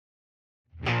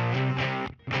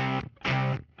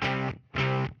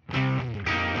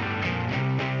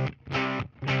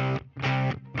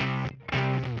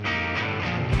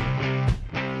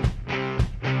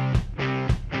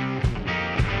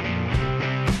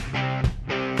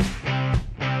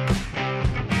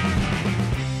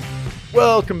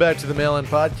Welcome back to the Mail-In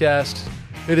Podcast.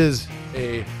 It is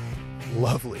a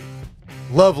lovely,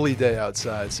 lovely day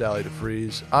outside, Sally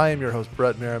DeFries. I am your host,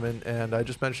 Brett Merriman, and I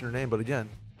just mentioned her name, but again,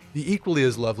 the equally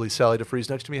as lovely Sally DeFries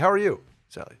next to me. How are you,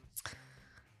 Sally?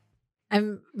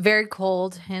 I'm very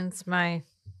cold, hence my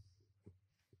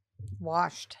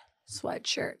washed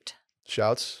sweatshirt.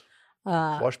 Shouts.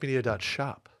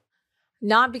 Washmedia.shop.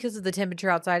 Not because of the temperature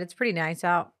outside. It's pretty nice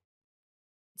out.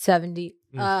 70.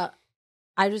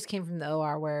 I just came from the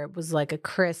OR where it was like a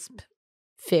crisp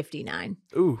 59.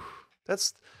 Ooh,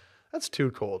 that's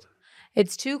too cold.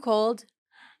 It's too cold.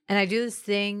 And I do this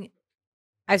thing.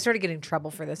 I started getting in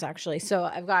trouble for this, actually. So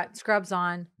I've got scrubs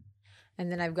on,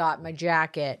 and then I've got my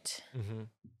jacket. Mm-hmm.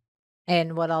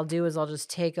 And what I'll do is I'll just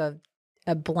take a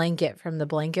blanket from the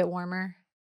blanket warmer.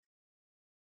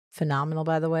 Phenomenal,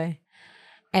 by the way.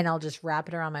 And I'll just wrap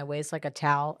it around my waist like a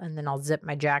towel, and then I'll zip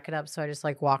my jacket up. So I just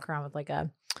like walk around with like a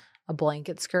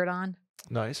blanket skirt on.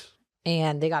 Nice.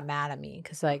 And they got mad at me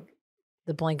because like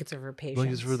the blankets are for patients.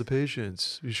 Blankets for the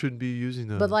patients. You shouldn't be using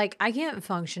them. But like I can't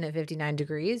function at 59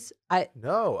 degrees.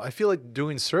 No, I feel like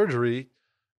doing surgery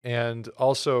and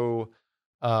also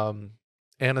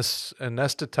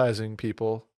anesthetizing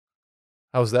people.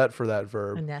 How's that for that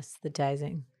verb?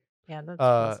 Anesthetizing. Yeah,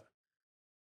 that's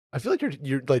I feel like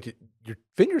you're like your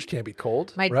fingers can't be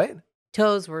cold, right?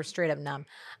 Toes were straight up numb.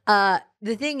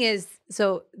 The thing is,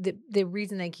 so the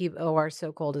reason they keep OR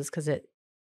so cold is because it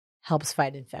helps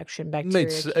fight infection. Bacteria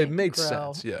It makes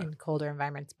sense, yeah. in colder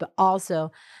environments, but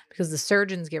also because the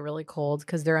surgeons get really cold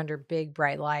because they're under big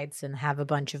bright lights and have a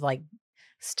bunch of like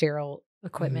sterile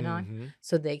equipment on,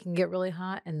 so they can get really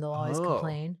hot and they'll always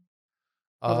complain.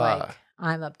 But like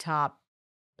I'm up top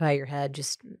by your head,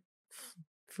 just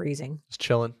freezing, just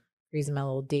chilling, freezing my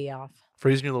little D off.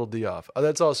 Freezing your little D off.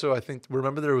 That's also, I think,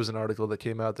 remember there was an article that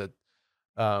came out that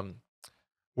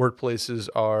workplaces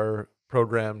are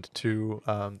programmed to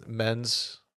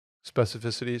men's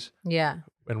specificities. Yeah.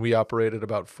 And we operate at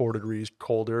about 4 degrees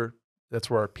colder. That's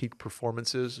where our peak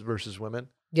performance is versus women.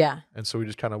 Yeah. And so we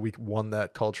just we won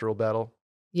that cultural battle.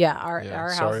 Yeah. Our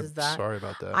house is that. Sorry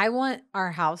about that. I want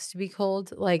our house to be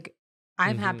cold. Like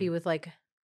I'm happy with like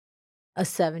a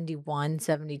 71,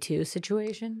 72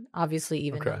 situation. Obviously,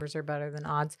 even numbers are better than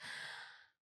odds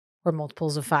or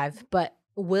multiples of 5. But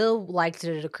Will liked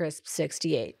it at a crisp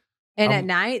 68. And at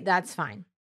night, that's fine.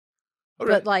 Okay.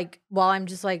 But like while I'm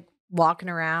just like walking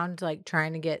around, like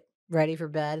trying to get ready for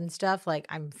bed and stuff, like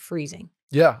I'm freezing.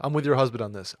 Yeah, I'm with your husband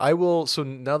on this. I will. So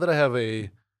now that I have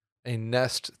a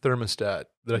Nest thermostat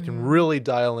that I can really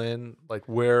dial in, like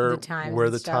where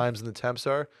the times and the temps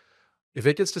are, if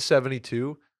it gets to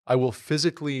 72, I will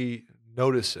physically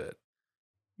notice it,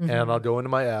 and I'll go into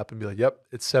my app and be like, "Yep,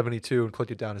 it's 72," and click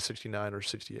it down to 69 or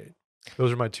 68.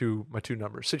 Those are my two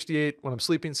numbers: 68 when I'm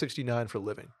sleeping, 69 for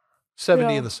living,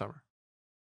 70 in the summer.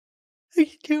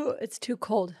 It's too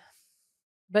cold,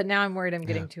 but now I'm worried I'm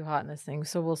getting too hot in this thing.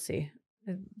 So we'll see.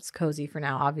 It's cozy for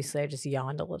now. Obviously, I just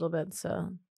yawned a little bit, so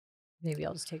maybe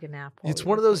I'll just take a nap. It's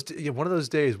one of those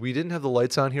days. We didn't have the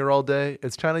lights on here all day.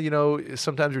 It's kind of,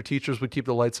 sometimes your teachers would keep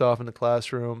the lights off in the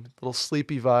classroom. Little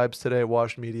sleepy vibes today at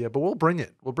Wash Media, but we'll bring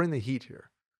it. We'll bring the heat here.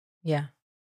 Yeah.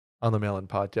 On the Mail-In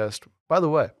Podcast. By the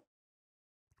way,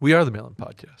 we are the Mail-In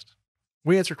Podcast.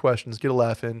 We answer questions, get a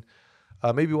laugh in,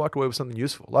 maybe walk away with something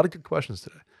useful. A lot of good questions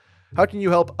today. How can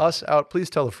you help us out? Please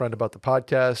tell a friend about the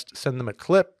podcast. Send them a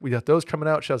clip. We got those coming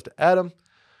out. Shouts to Adam.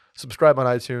 Subscribe on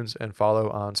iTunes and follow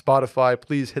on Spotify.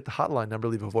 Please hit the hotline number.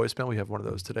 Leave a voicemail. We have one of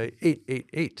those today.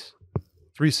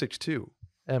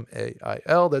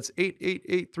 888-362-MAIL. That's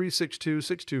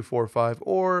 888-362-6245.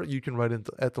 Or you can write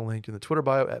at the link in the Twitter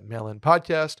bio at Mail-In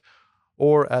Podcast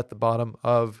or at the bottom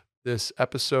of this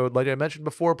episode. Like I mentioned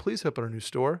before, please hit up our new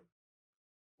store,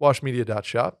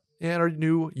 washmedia.shop, and our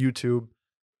new YouTube,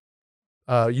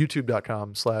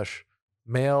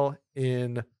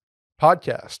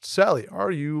 youtube.com/mail-in-podcast. Sally, are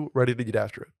you ready to get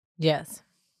after it? Yes.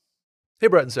 Hey,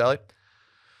 Brett and Sally.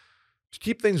 To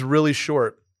keep things really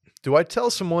short, do I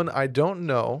tell someone I don't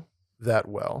know that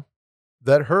well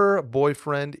that her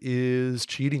boyfriend is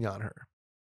cheating on her?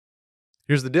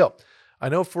 Here's the deal. I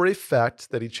know for a fact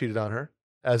that he cheated on her,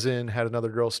 as in had another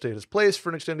girl stay at his place for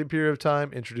an extended period of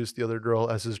time, introduced the other girl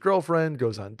as his girlfriend,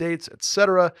 goes on dates,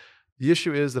 etc. The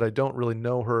issue is that I don't really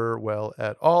know her well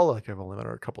at all. Like I've only met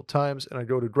her a couple times, and I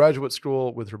go to graduate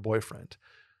school with her boyfriend.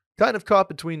 Kind of caught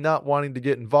between not wanting to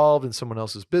get involved in someone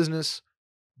else's business,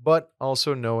 but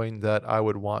also knowing that I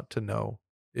would want to know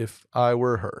if I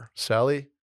were her. Sally,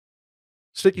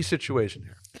 sticky situation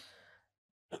here.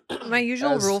 My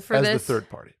usual rule for this as the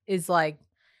third party is like,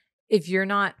 if you're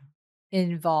not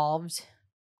involved,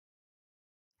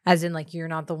 as in like you're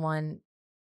not the one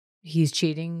he's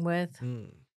cheating with,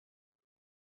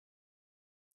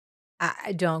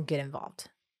 I don't get involved.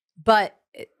 But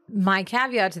my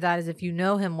caveat to that is if you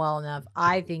know him well enough,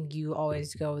 I think you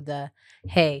always go with the,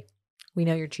 hey, we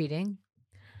know you're cheating.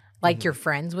 Like you're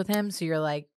friends with him. So you're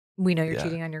like, we know you're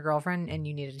cheating on your girlfriend and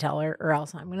you need to tell her or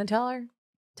else I'm going to tell her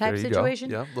type situation.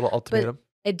 Go. Yeah, little ultimatum.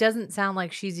 But it doesn't sound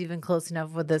like she's even close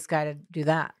enough with this guy to do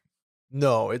that.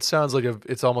 No, it sounds like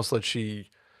it's almost like she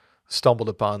stumbled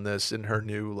upon this in her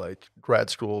new like grad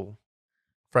school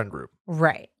friend group.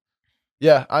 Right.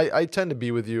 Yeah, I tend to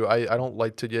be with you. I don't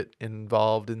like to get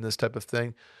involved in this type of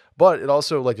thing. But it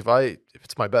also, like, if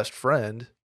it's my best friend,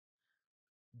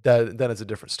 then it's a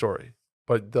different story.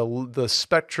 But the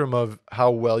spectrum of how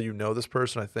well you know this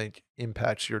person, I think,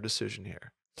 impacts your decision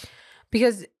here.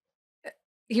 Because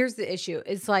here's the issue.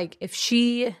 It's like if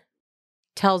she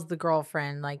tells the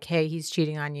girlfriend, like, hey, he's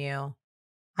cheating on you.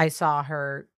 I saw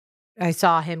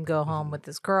him go home with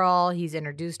this girl. He's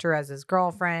introduced her as his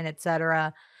girlfriend,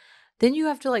 etc. Then you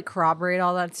have to like corroborate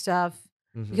all that stuff.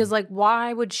 Because like,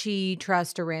 why would she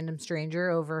trust a random stranger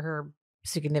over her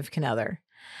significant other?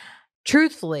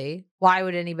 Truthfully, why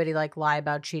would anybody like lie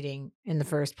about cheating in the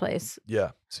first place?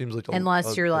 Yeah, seems like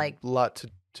unless you're like a lot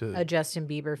to a Justin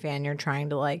Bieber fan, you're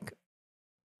trying to like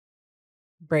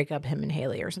break up him and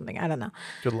Haley or something. I don't know.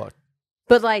 Good luck.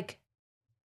 But like,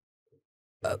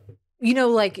 you know,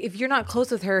 like if you're not close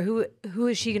with her, who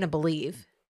is she going to believe?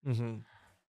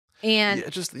 And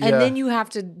then you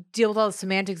have to deal with all the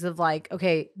semantics of like,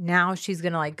 okay, now she's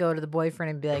going to like go to the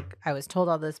boyfriend and be like, I was told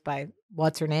all this by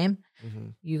what's her name?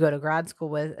 You go to grad school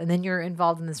with, and then you're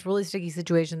involved in this really sticky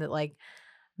situation that like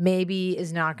maybe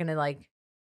is not going to like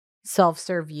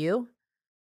self-serve you.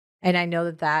 And I know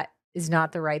that is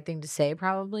not the right thing to say,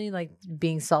 probably like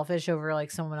being selfish over like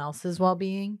someone else's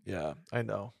well-being. Yeah, I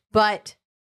know. But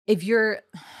if you're,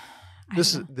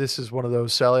 this is one of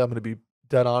those, Sally, I'm going to be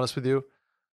dead honest with you.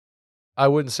 I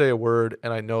wouldn't say a word,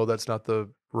 and I know that's not the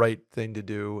right thing to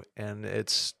do, and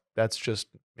that's just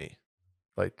me.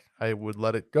 Like, I would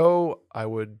let it go. I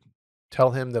would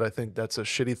tell him that I think that's a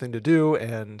shitty thing to do,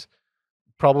 and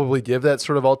probably give that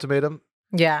sort of ultimatum.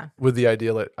 Yeah. With the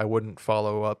idea that I wouldn't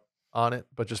follow up on it,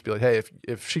 but just be like, hey,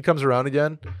 if she comes around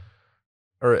again,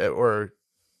 or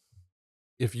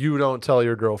if you don't tell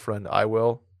your girlfriend, I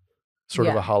will. Sort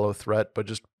of a hollow threat, but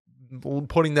just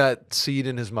putting that seed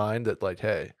in his mind that like,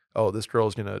 hey, oh, this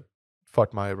girl's gonna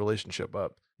fuck my relationship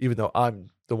up, even though I'm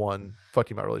the one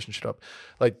fucking my relationship up.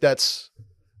 Like that's,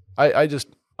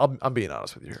 I'm being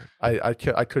honest with you here. I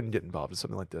couldn't get involved in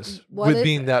something like this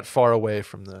being that far away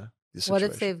from the situation. What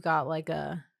if they've got like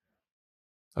a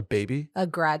baby?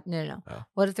 No. Oh.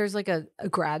 What if there's like a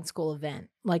grad school event,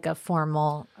 like a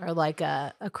formal or like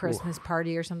a Christmas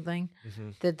party or something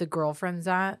that the girlfriend's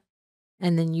at?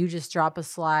 And then you just drop a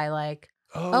sly like,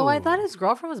 oh, I thought his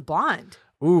girlfriend was blonde.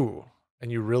 Ooh,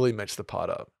 and you really mix the pot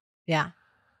up. Yeah.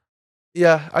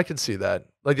 Yeah, I can see that.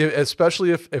 Like, especially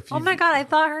if oh my God, I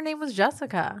thought her name was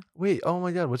Jessica. Wait, oh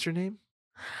my God, what's your name?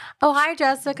 Oh, hi,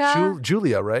 Jessica.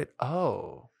 Julia, right?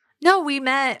 Oh. No, we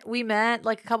met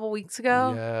like a couple weeks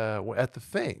ago. Yeah, at the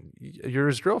thing. You're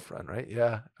his girlfriend, right?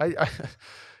 Yeah. I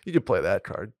you could play that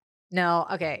card. No,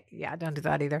 okay. Yeah, don't do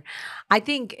that either. I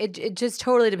think it just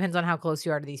totally depends on how close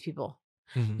you are to these people.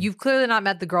 You've clearly not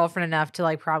met the girlfriend enough to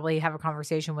like probably have a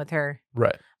conversation with her.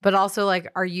 Right. But also like,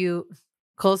 are you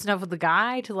close enough with the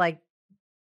guy to like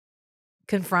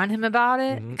confront him about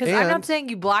it? Because I'm not saying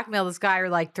you blackmail this guy or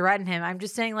like threaten him. I'm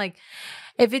just saying like,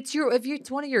 if it's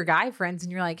one of your guy friends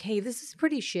and you're like, hey, this is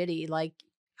pretty shitty. Like,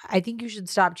 I think you should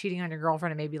stop cheating on your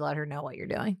girlfriend and maybe let her know what you're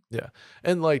doing. Yeah.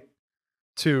 And like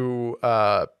to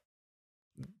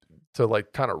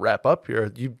like kind of wrap up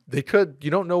here, you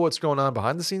don't know what's going on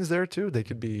behind the scenes there too. They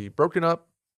could be broken up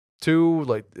too.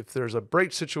 Like if there's a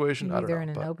break situation, maybe I don't know. They're in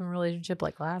an open relationship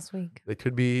like last week. They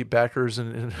could be backers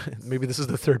and maybe this is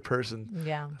the third person.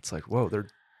 Yeah. It's like, whoa, they're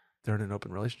in an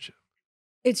open relationship.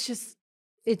 It's just,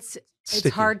 it's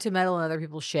hard to meddle in other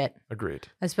people's shit. Agreed.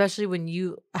 Especially when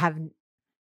you have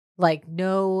like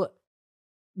no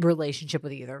relationship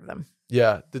with either of them.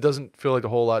 Yeah. There doesn't feel like a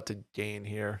whole lot to gain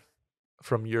here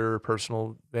from your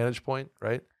personal vantage point,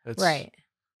 right? Right.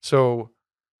 So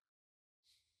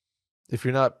if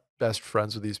you're not best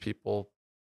friends with these people,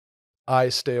 I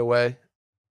stay away.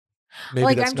 Maybe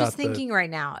like that's I'm just thinking right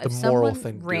now, if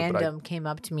someone random came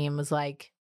up to me and was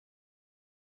like,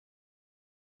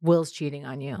 Will's cheating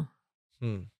on you.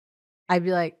 I'd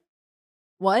be like,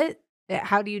 what?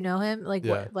 How do you know him? Like,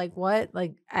 what? Like, what?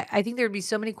 Like, I think there'd be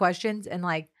so many questions and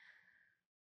like,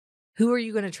 who are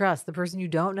you going to trust? The person you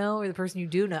don't know or the person you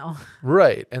do know?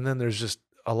 Right. And then there's just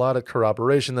a lot of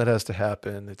corroboration that has to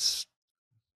happen.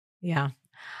 Yeah.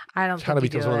 I don't kind of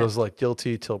think you becomes do one of it. those like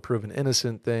guilty till proven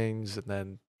innocent things, and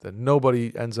then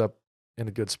nobody ends up in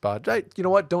a good spot. You know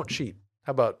what? Don't cheat.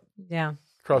 How about Yeah.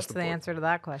 across That's the the board? answer to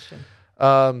that question.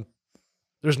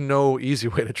 There's no easy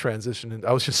way to transition. And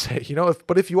I was just saying,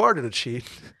 if you are going to cheat,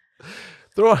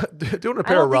 doing a I pair don't of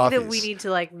think Rothy's. that we need to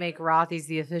like make Rothy's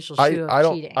the official shoe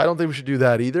of cheating. I don't think we should do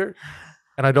that either.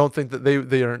 And I don't think that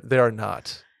they are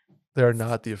not. They are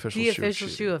not the official shoe. The official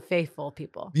shoe of faithful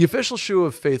people. The official shoe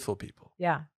of faithful people.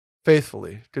 Yeah.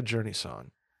 Faithfully. Good Journey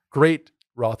song. Great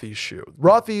Rothy's shoe.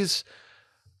 Rothy's,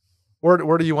 where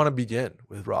do you want to begin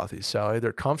with Rothy's, Sally?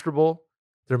 They're comfortable.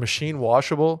 They're machine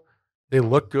washable. They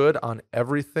look good on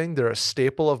everything. They're a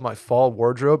staple of my fall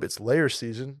wardrobe. It's layer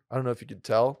season. I don't know if you could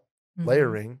tell. Mm-hmm.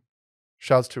 Layering.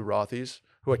 Shouts to Rothy's,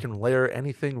 who I can layer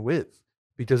anything with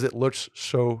because it looks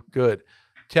so good.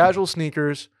 Casual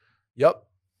sneakers. Yup.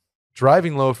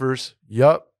 Driving loafers.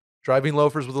 Yup. Driving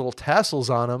loafers with little tassels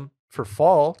on them for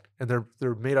fall, and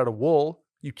they're made out of wool.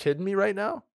 You kidding me right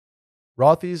now?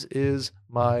 Rothy's is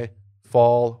my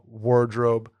fall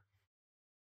wardrobe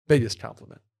biggest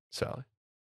compliment, Sally.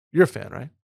 You're a fan, right?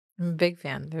 I'm a big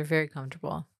fan. They're very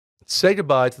comfortable. Say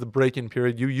goodbye to the break-in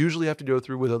period you usually have to go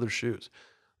through with other shoes.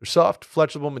 Their soft,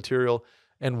 flexible material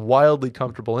and wildly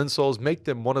comfortable insoles make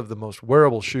them one of the most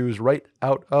wearable shoes right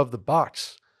out of the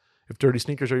box. If dirty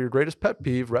sneakers are your greatest pet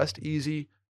peeve, rest easy.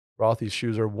 Rothy's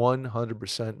shoes are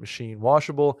 100% machine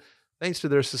washable thanks to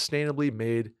their sustainably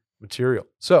made material.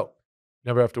 So,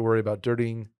 never have to worry about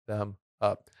dirtying them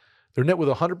up. They're knit with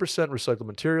 100% recycled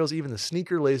materials. Even the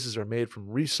sneaker laces are made from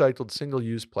recycled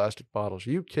single-use plastic bottles.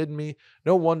 Are you kidding me?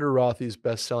 No wonder Rothy's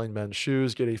best-selling men's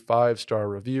shoes get a 5-star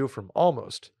review from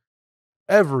almost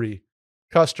every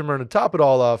customer. And to top it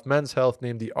all off, Men's Health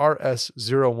named the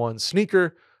RS01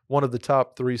 sneaker one of the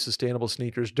top 3 sustainable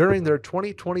sneakers during their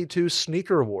 2022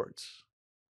 Sneaker Awards.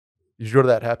 Did you go to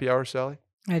that happy hour, Sally?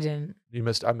 I didn't. I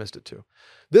missed it too.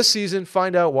 This season,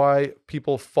 find out why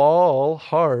people fall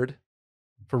hard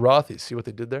for Rothy's. See what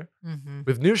they did there? Mm-hmm.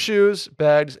 With new shoes,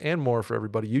 bags, and more for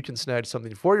everybody, you can snag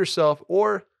something for yourself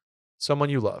or someone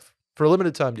you love. For a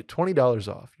limited time, get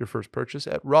 $20 off your first purchase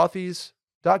at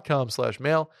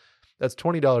rothys.com/mail. That's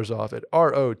 $20 off at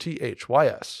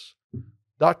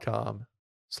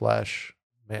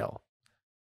rothys.com/mail.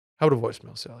 How would a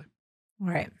voicemail, Sally? All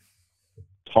right.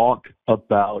 Talk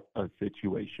about a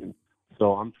situation.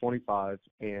 So I'm 25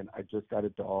 and I just got a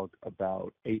dog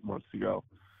about 8 months ago.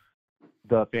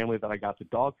 The family that I got the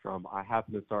dog from, I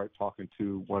happened to start talking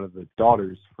to one of the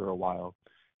daughters for a while,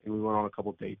 and we went on a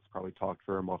couple dates, probably talked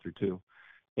for a month or two,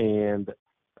 and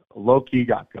low-key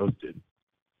got ghosted.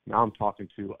 Now I'm talking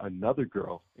to another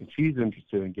girl, and she's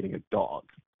interested in getting a dog.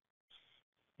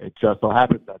 It just so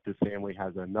happens that this family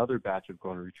has another batch of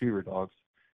golden retriever dogs,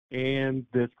 and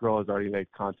this girl has already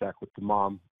made contact with the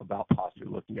mom about possibly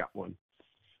looking at one.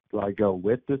 Do I go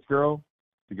with this girl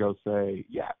to go say,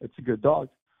 yeah, it's a good dog,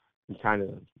 and kind of,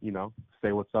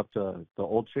 say what's up to the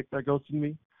old chick that ghosted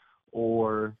me?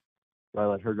 Or do I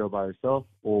let her go by herself?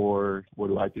 Or what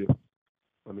do I do?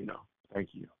 Let me know.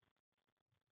 Thank you.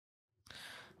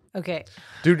 Okay.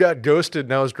 Dude got ghosted.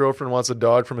 Now his girlfriend wants a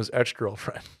dog from his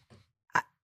ex-girlfriend.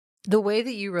 The way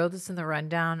that you wrote this in the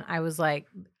rundown, I was like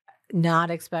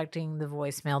not expecting the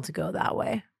voicemail to go that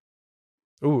way.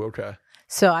 Ooh, okay.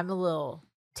 So I'm a little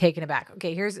taken aback.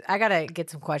 Okay, I got to get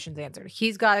some questions answered.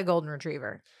 He's got a golden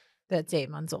retriever that's 8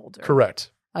 months old. Correct.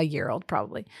 A year old,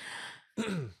 probably.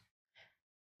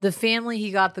 The family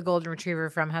he got the golden retriever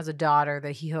from has a daughter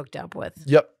that he hooked up with.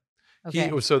 Yep.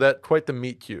 Okay. So that quite the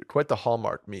meet cute, quite the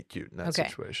hallmark meet cute in that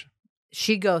situation.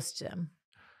 She ghosted him.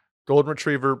 Golden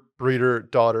retriever, breeder,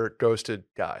 daughter, ghosted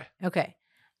guy. Okay.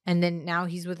 And then now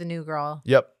he's with a new girl.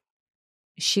 Yep.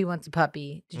 She wants a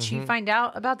puppy. Did she find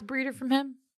out about the breeder from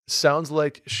him? Sounds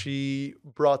like she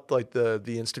brought like the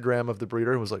Instagram of the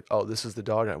breeder and was like, oh, this is the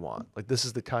dog I want. Like, this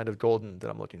is the kind of golden that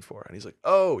I'm looking for. And he's like,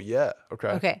 oh, yeah. Okay.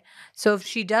 Okay. So if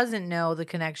she doesn't know the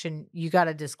connection, you got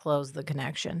to disclose the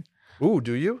connection. Ooh,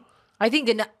 do you? I think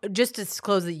just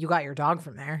disclose that you got your dog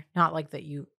from there, not like that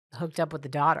you hooked up with the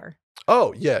daughter.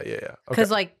 Oh, yeah.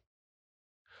 Because like,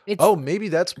 it's maybe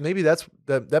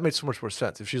that makes so much more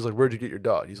sense. If she's like, where'd you get your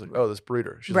dog? He's like, oh, this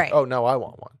breeder. She's like, oh, now I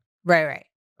want one. Right.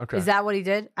 Okay. Is that what he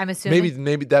did? I'm assuming.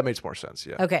 Maybe that makes more sense.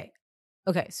 Yeah. Okay.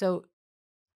 So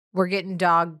we're getting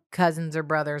dog cousins or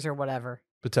brothers or whatever.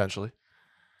 Potentially.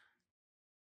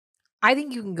 I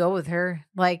think you can go with her.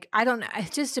 Like, I don't know.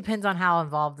 It just depends on how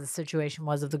involved the situation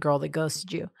was of the girl that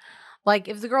ghosted you. Like,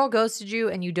 if the girl ghosted you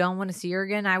and you don't want to see her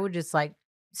again, I would just like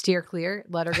steer clear,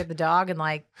 let her get the dog and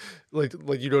like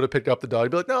you go to pick up the dog.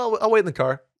 You'd be like, no, I'll wait in the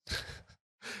car.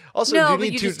 Also, no,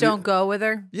 but you just don't go with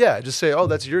her. Yeah, just say, oh,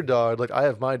 that's your dog. Like, I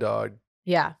have my dog.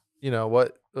 Yeah. you know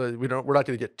what? We're not going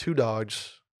to get 2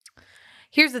 dogs.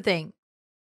 Here's the thing.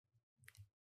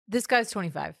 This guy's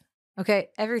 25. Okay.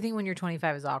 Everything when you're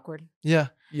 25 is awkward. Yeah.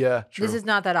 Yeah. True. This is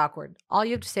not that awkward. All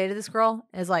you have to say to this girl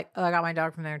is like, oh, I got my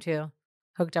dog from there too.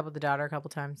 Hooked up with the daughter a couple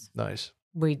times. Nice.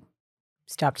 We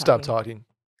stopped Stop talking.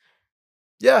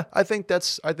 Yeah, I think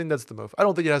that's the move. I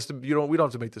don't think it has to. We don't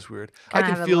have to make this weird. Kinda I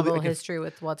can have feel a little the history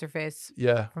with what's her face.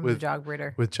 Yeah, from with the dog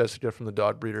breeder. With Jessica from the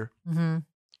dog breeder. Mm-hmm.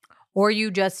 Or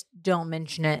you just don't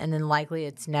mention it, and then likely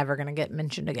it's never going to get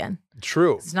mentioned again.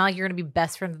 True. It's not like you're going to be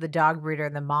best friends with the dog breeder,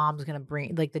 and the mom's going to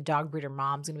bring, like, the dog breeder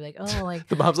mom's going to be like, oh, like,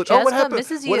 the mom's like, Jessica oh, what happened?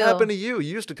 misses What you. happened to you?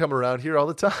 You used to come around here all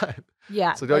the time.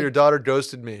 Yeah. It's like, oh, your daughter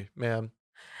ghosted me, ma'am.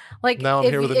 Like, now I'm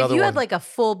here with another if you one. had like a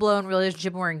full blown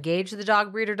relationship and were engaged to the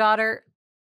dog breeder daughter,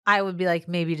 I would be like,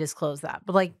 maybe disclose that.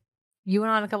 But like, you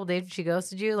went on a couple dates and she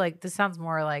ghosted you. Like, this sounds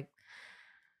more like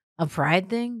a pride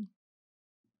thing.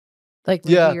 Like,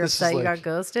 maybe you're upset you got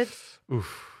ghosted.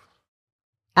 Oof.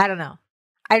 I don't know.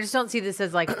 I just don't see this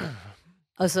as like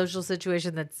a social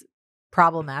situation that's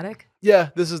problematic. Yeah,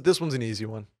 this one's an easy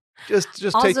one.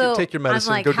 Just Also, take your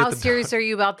medicine. I'm like, go how get the serious dog. are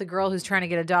you about the girl who's trying to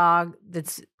get a dog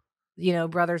that's, you know,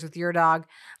 brothers with your dog?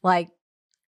 Like,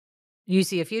 you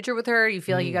see a future with her? You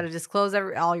feel like you got to disclose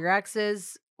all your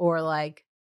exes, or like,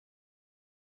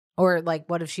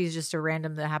 what if she's just a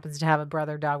random that happens to have a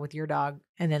brother dog with your dog,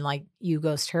 and then like you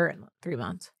ghost her in 3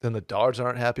 months? Then the dogs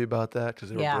aren't happy about that because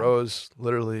they were Yeah. bros,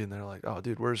 literally, and they're like, "Oh,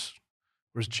 dude, where's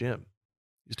Jim?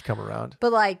 He used to come around."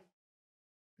 But like,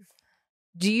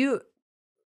 do you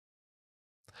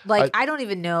like? I don't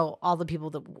even know all the people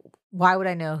that. Why would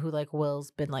I know who like Will's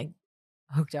been like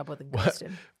hooked up with and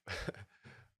ghosted?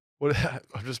 What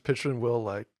I'm just picturing Will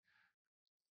like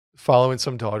following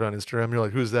some dog on Instagram. You're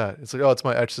like, who's that? It's like, oh, it's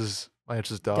my ex's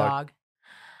dog.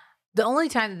 The only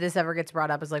time that this ever gets brought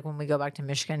up is like when we go back to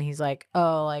Michigan. He's like,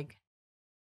 oh, like,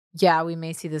 yeah, we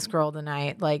may see this girl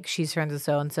tonight. Like, she's friends with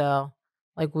so and so.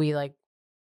 Like, we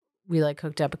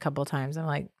hooked up a couple of times. I'm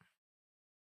like,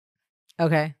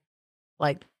 okay,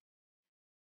 like,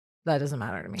 that doesn't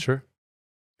matter to me. Sure.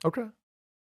 Okay.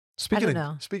 Speaking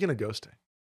of ghosting.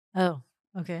 Oh,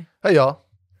 okay. Hey, y'all.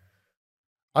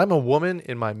 I'm a woman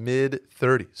in my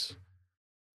mid-30s.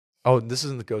 Oh, this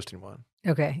isn't the ghosting one.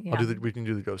 Okay. Yeah. We can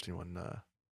do the ghosting one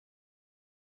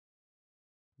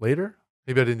later.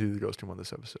 Maybe I didn't do the ghosting one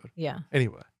this episode. Yeah.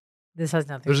 Anyway. This has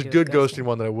nothing There's to do a good with ghosting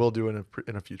one that I will do in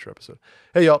a future episode.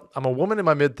 Hey, y'all. I'm a woman in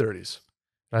my mid-30s.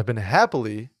 And I've been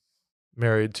happily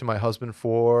married to my husband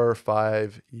for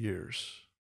 5 years.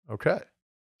 Okay.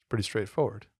 Pretty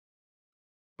straightforward.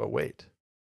 But wait.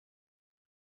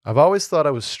 I've always thought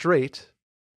I was straight,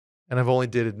 and I've only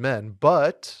dated men,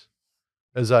 but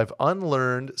as I've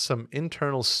unlearned some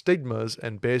internal stigmas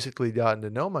and basically gotten to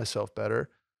know myself better,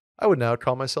 I would now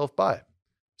call myself bi.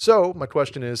 So my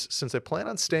question is, since I plan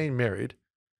on staying married,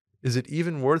 is it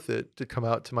even worth it to come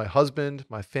out to my husband,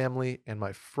 my family, and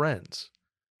my friends?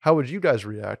 How would you guys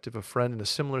react if a friend in a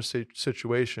similar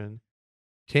situation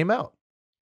came out?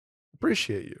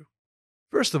 Appreciate you.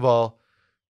 First of all,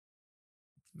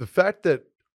 the fact that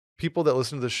people that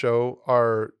listen to the show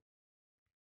are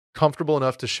comfortable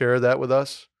enough to share that with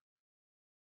us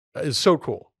is so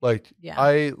cool. Like, Yeah.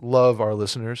 I love our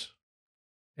listeners,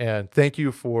 and thank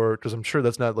you because I'm sure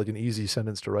that's not like an easy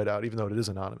sentence to write out, even though it is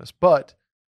anonymous, but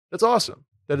that's awesome.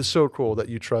 That is so cool that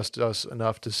you trust us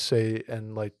enough to say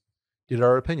and like get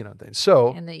our opinion on things.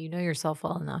 So, And that you know yourself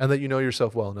well enough. and that you know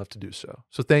yourself well enough to do so.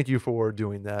 So thank you for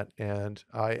doing that, and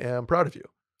I am proud of you.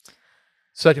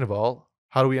 Second of all,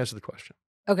 how do we answer the question?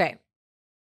 Okay.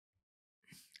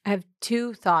 I have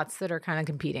 2 thoughts that are kind of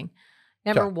competing.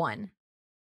 Number Okay. 1,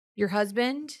 your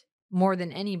husband, more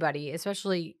than anybody,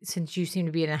 especially since you seem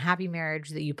to be in a happy marriage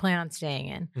that you plan on staying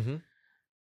in, Mhm.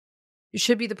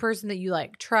 should be the person that you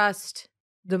like trust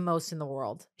the most in the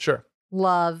world. Sure.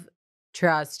 Love,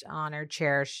 trust, honor,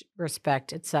 cherish,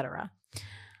 respect, etc.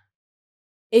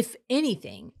 If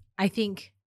anything, I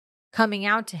think coming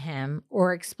out to him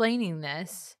or explaining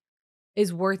this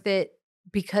is worth it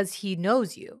because he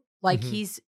knows you. Like, Mhm.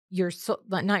 he's your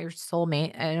not your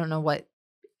soulmate. I don't know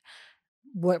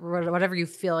whatever you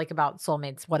feel like about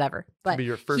soulmates, whatever. But be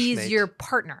your first he's mate. your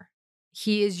partner.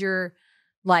 He is your,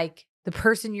 like, the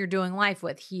person you're doing life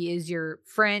with. He is your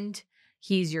friend.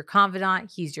 He's your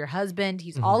confidant. He's your husband.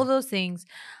 He's all of those things.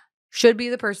 Should be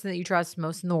the person that you trust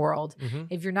most in the world. Mhm.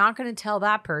 If you're not going to tell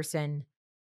that person,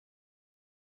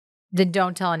 then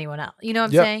don't tell anyone else. You know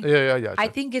what I'm saying? Yeah. I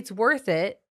think it's worth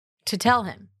it to tell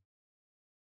him.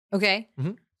 Okay?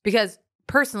 Mhm. Because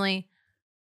personally,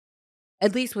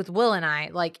 at least with Will and I,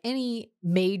 like, any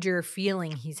major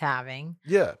feeling he's having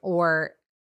Yeah. or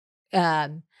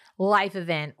life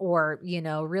event or,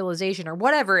 realization or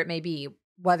whatever it may be,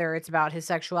 whether it's about his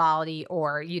sexuality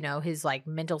or, his like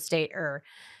mental state, or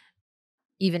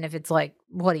even if it's like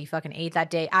what he fucking ate that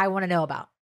day, I want to know about.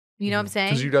 You know what I'm saying?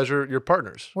 Because you guys are your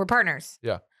partners. We're partners.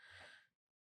 Yeah.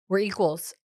 We're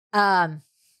equals.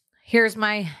 Here's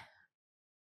my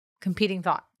competing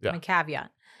thought, my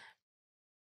caveat.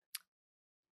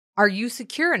 Are you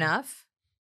secure enough?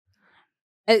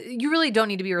 You really don't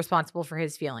need to be responsible for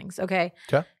his feelings, okay?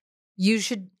 Okay.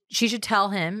 She should tell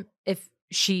him if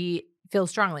she feels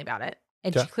strongly about it.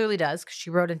 And she clearly does, because she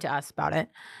wrote into us about it.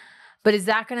 But is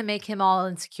that going to make him all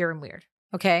insecure and weird?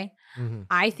 Okay. Mm-hmm.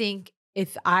 I think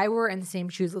if I were in the same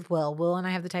shoes with Will and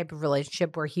I have the type of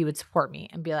relationship where he would support me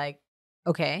and be like,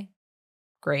 okay,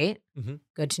 great. Mm-hmm.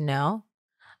 Good to know.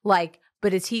 Like,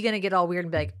 but is he going to get all weird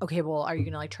and be like, okay, well, are you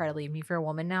going to like try to leave me for a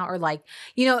woman now? Or like,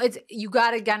 it's, you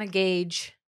got to kind of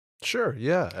gauge. Sure.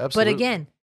 Yeah, absolutely. But again,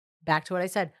 back to what I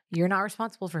said, you're not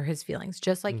responsible for his feelings.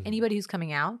 Just like anybody who's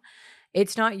coming out,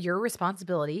 it's not your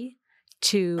responsibility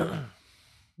to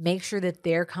make sure that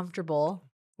they're comfortable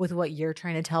with what you're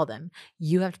trying to tell them.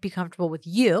 You have to be comfortable with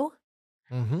you.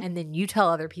 And then you tell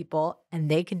other people and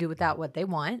they can do without what they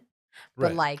want.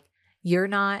 But like, you're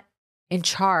not in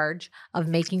charge of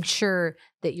making sure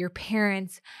that your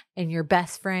parents and your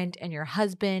best friend and your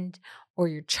husband or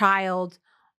your child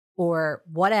or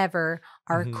whatever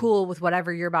are cool with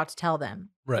whatever you're about to tell them.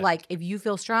 Right. Like, if you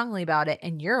feel strongly about it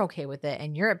and you're okay with it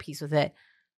and you're at peace with it,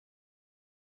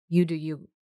 you do you.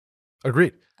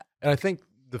 Agreed. And I think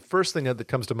the first thing that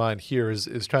comes to mind here is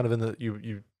kind of in the,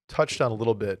 you touched on a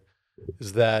little bit,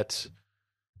 is that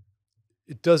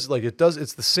it's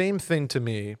the same thing to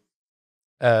me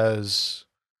as,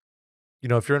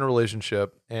 if you're in a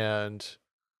relationship and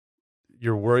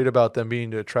you're worried about them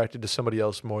being attracted to somebody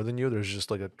else more than you, there's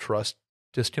just like a trust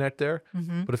disconnect there.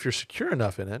 But if you're secure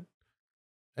enough in it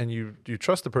and you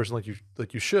trust the person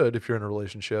like you should, if you're in a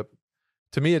relationship,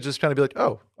 to me, it just kind of be like,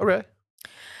 oh, okay.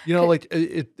 Like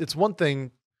it's one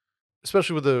thing,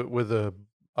 especially with a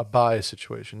bi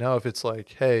situation. Now, if it's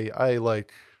like, hey, I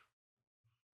like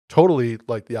totally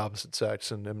like the opposite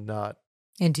sex and am not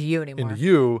into you anymore. Into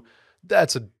you,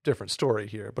 that's a different story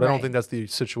here. But I don't think that's the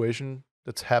situation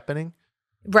that's happening.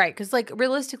 Right. Because like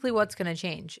realistically, what's going to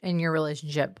change in your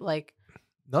relationship? Like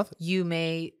nothing. You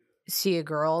may see a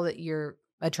girl that you're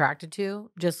attracted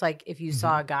to, just like if you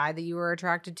saw a guy that you were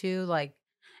attracted to. Like,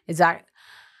 does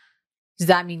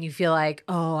that mean you feel like,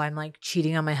 oh, I'm like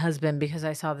cheating on my husband because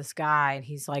I saw this guy and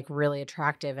he's like really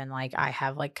attractive and like I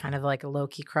have like kind of like a low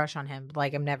key crush on him, but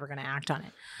like I'm never going to act on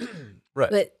it. Right.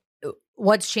 But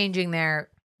what's changing there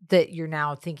that you're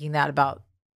now thinking that about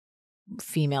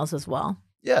females as well?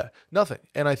 Yeah, nothing.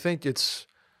 And I think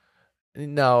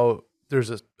now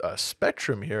there's a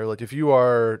spectrum here. Like if you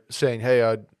are saying, hey,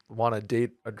 I want to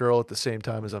date a girl at the same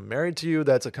time as I'm married to you,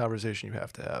 that's a conversation you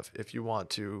have to have. If you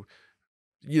want to,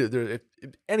 if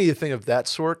anything of that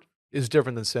sort is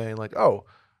different than saying like, oh,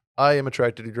 I am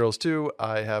attracted to girls too.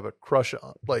 I have a crush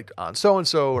on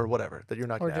so-and-so or whatever, that you're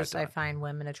not going to act on. Or just I find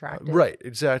women attractive. Right.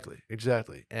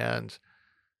 Exactly. And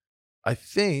I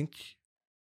think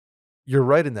you're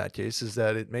right in that case, is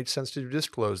that it makes sense to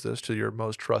disclose this to your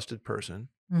most trusted person.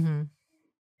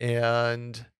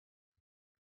 And,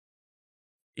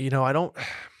 I don't,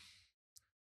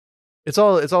 it's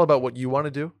all about what you want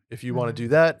to do. If you want to do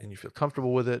that and you feel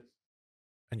comfortable with it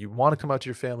and you want to come out to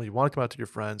your family, you want to come out to your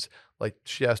friends, like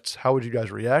she asks, how would you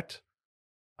guys react?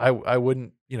 I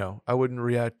wouldn't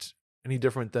react any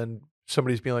different than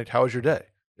somebody's being like, how was your day?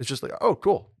 It's just like, oh,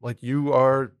 cool. Like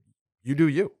you do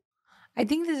you. I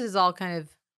think this is all kind of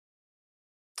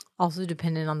also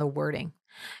dependent on the wording.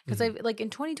 Because I like in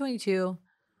 2022,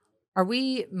 are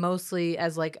we mostly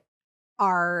as like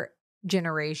our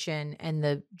generation and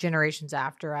the generations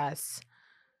after us,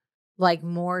 like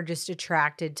more just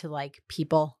attracted to like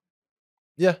people?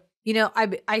 Yeah.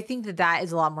 I think that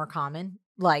is a lot more common.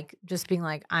 Like just being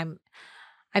like, I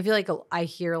feel like I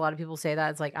hear a lot of people say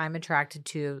that. It's like, I'm attracted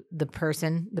to the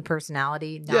person, the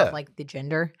personality, not like the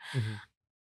gender.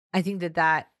 I think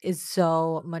that is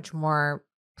so much more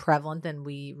prevalent than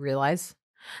we realize.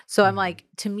 So I'm like,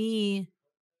 to me,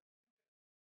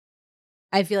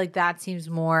 I feel like that seems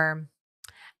more,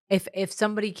 if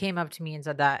somebody came up to me and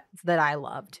said that I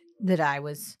loved, that I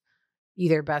was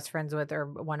either best friends with or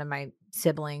one of my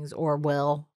siblings or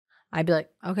Will, I'd be like,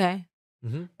 okay.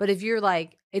 But if you're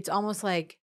like, it's almost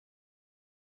like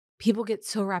people get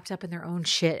so wrapped up in their own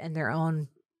shit and their own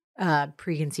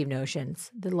preconceived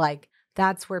notions that like,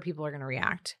 that's where people are going to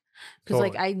react. Because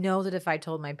like, I know that if I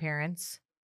told my parents,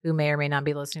 who may or may not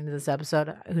be listening to this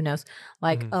episode, who knows,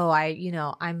 like, oh,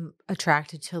 I'm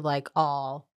attracted to like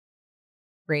all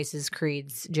races,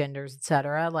 creeds, genders,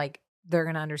 etc. Like they're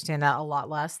going to understand that a lot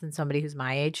less than somebody who's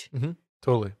my age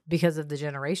Totally. because of the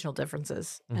generational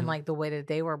differences and like the way that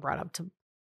they were brought up to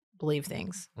believe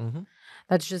things.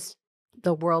 That's just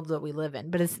the world that we live in.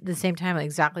 But it's at the same time,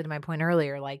 exactly to my point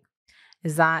earlier, like,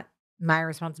 is that my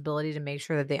responsibility to make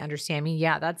sure that they understand me?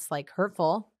 Yeah, that's like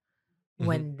hurtful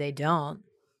when they don't.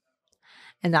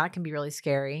 And that can be really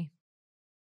scary.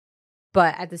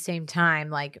 But at the same time,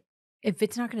 like, if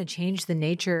it's not going to change the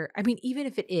nature, I mean, even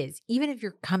if it is, even if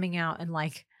you're coming out and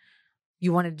like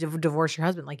you want to divorce your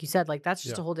husband, like you said, like that's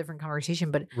just a whole different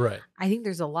conversation. But I think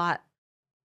there's a lot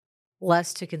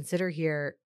less to consider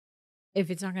here if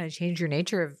it's not going to change your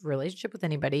nature of relationship with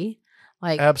anybody.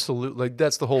 Like, absolutely. Like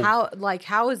that's the whole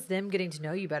how is them getting to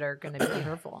know you better going to be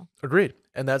hurtful? Agreed.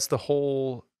 And that's the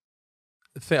whole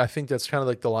thing. I think that's kind of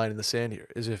like the line in the sand here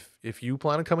is if you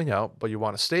plan on coming out, but you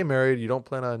want to stay married, you don't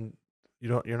plan on,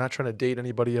 you're not trying to date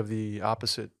anybody of the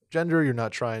opposite gender. You're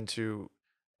not trying to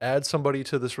add somebody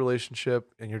to this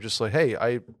relationship. And you're just like,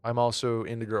 hey, I'm also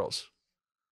into girls.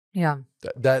 Yeah.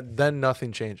 Then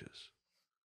nothing changes.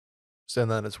 So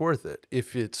then it's worth it.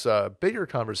 If it's a bigger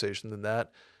conversation than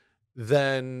that,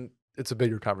 then it's a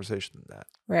bigger conversation than that.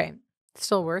 Right. It's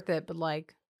still worth it. But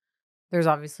like, there's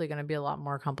obviously going to be a lot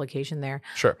more complication there.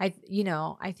 Sure. I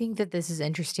think that this is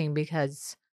interesting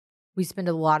because we spend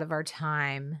a lot of our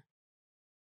time,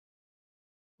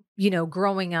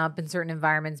 growing up in certain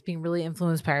environments, being really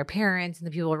influenced by our parents and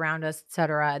the people around us, et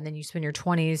cetera. And then you spend your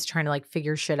 20s trying to like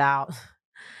figure shit out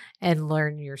and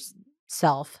learn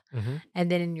yourself. And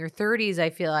then in your 30s,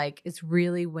 I feel like it's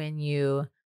really when you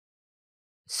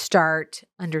start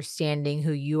understanding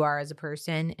who you are as a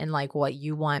person and like what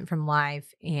you want from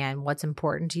life and what's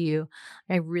important to you.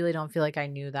 I really don't feel like I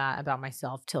knew that about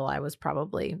myself till I was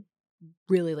probably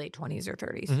really late 20s or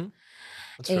 30s.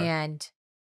 That's fair. And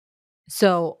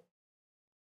so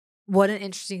what an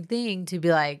interesting thing to be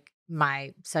like,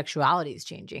 my sexuality is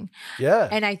changing. Yeah.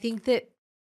 And I think that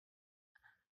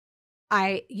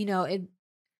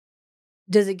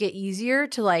does it get easier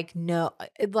to like know,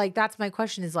 like that's my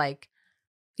question is like,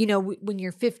 when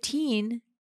you're 15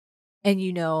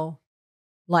 and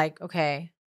like,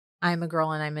 okay, I'm a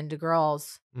girl and I'm into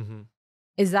girls.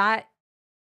 Is that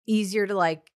easier to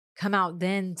like come out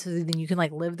then so then you can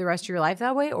like live the rest of your life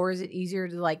that way? Or is it easier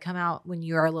to like come out when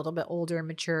you are a little bit older and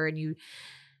mature and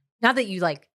not that you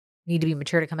like need to be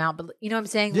mature to come out, but you know what I'm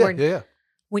saying? Yeah.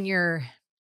 When you're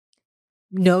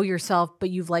know yourself, but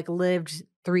you've like lived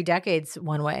 3 decades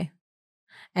one way.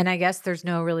 And I guess there's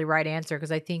no really right answer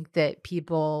because I think that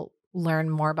people learn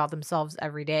more about themselves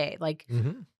every day. Like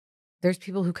there's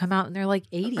people who come out in their like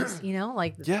 80s,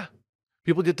 like yeah.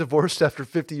 People get divorced after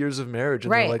 50 years of marriage.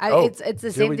 And right. they're like, it's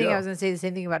the same thing. I was going to say the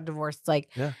same thing about divorce. It's like,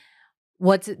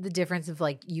 what's the difference of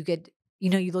like you get,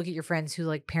 you look at your friends who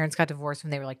like parents got divorced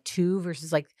when they were like 2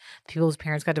 versus like people whose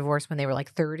parents got divorced when they were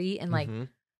like 30 and like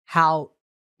how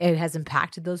it has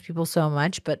impacted those people so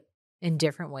much, but in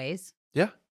different ways. Yeah.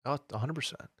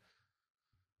 100%.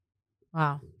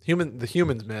 Wow. The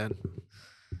humans, man.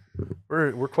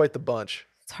 We're quite the bunch.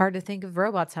 It's hard to think of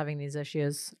robots having these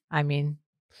issues. I mean,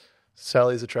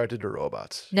 Sally's attracted to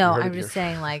robots. No, I'm just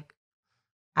saying like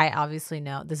I obviously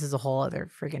know this is a whole other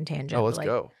freaking tangent. Oh, let's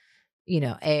go.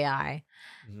 AI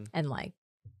and like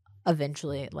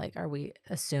eventually like are we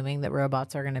assuming that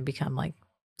robots are going to become like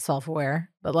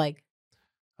self-aware? But like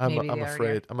I'm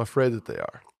afraid that they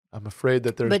are. I'm afraid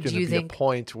that there's going to be a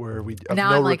point where we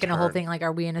now I'm like in a whole thing like,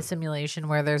 are we in a simulation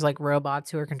where there's like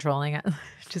robots who are controlling it?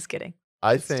 Just kidding.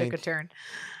 I think took a turn.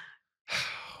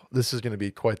 This is going to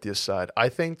be quite the aside. I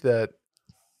think that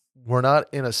we're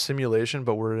not in a simulation,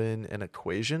 but we're in an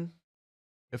equation,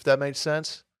 if that makes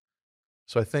sense.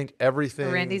 So I think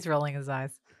everything. Randy's rolling his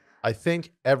eyes. I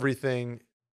think everything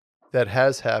that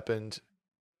has happened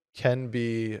can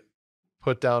be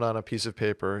put down on a piece of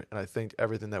paper, and I think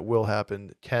everything that will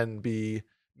happen can be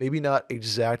maybe not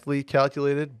exactly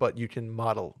calculated, but you can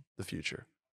model the future.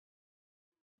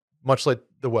 Much like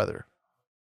the weather.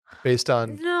 Based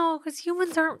on no, because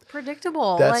humans aren't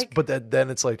predictable. But then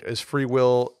it's like, is free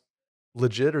will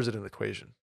legit or is it an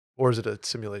equation? Or is it a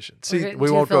simulation? See,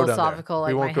 we won't go down there.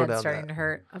 Like my head's starting to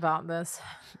hurt about this.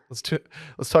 Let's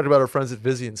talk about our friends at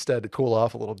Vizzy instead to cool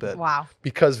off a little bit. Wow.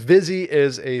 Because Vizzy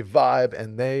is a vibe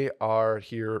and they are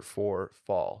here for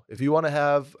fall. If you want to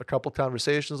have a couple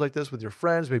conversations like this with your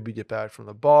friends, maybe get back from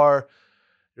the bar,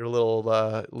 you're a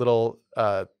little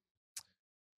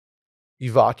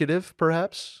evocative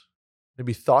perhaps,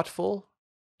 maybe thoughtful,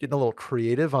 getting a little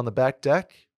creative on the back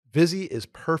deck. Vizzy is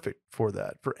perfect for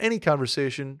that. For any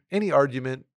conversation, any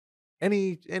argument,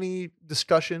 any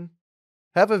discussion,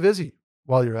 have a Vizzy.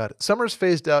 while you're at it. Summer's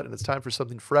phased out and it's time for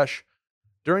something fresh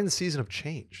during the season of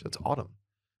change. That's autumn.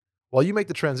 While you make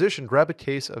the transition, grab a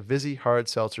case of Vizzy hard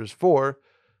seltzers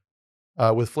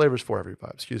with flavors for every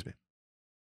vibe. Excuse me.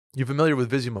 You familiar with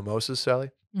Vizzy mimosas,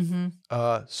 Sally?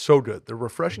 Mm-hmm. So good. The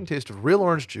refreshing taste of real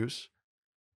orange juice,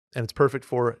 and it's perfect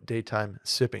for daytime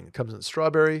sipping. It comes in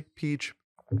strawberry, peach,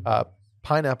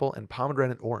 pineapple, and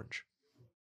pomegranate orange.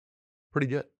 Pretty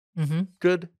good. Mm-hmm.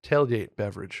 Good tailgate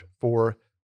beverage for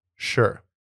sure.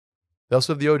 They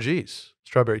also have the OGs: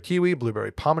 strawberry kiwi,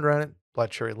 blueberry pomegranate, black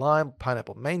cherry lime,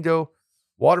 pineapple mango,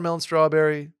 watermelon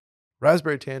strawberry,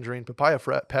 raspberry tangerine, papaya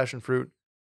passion fruit,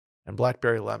 and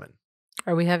blackberry lemon.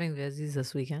 Are we having Vizzies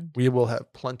this weekend? We will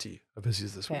have plenty of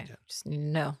Vizzies this weekend. Just need to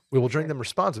know. We will drink them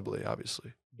responsibly,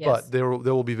 obviously. Yes. But there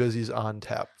will be Vizzies on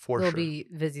tap for There'll sure. be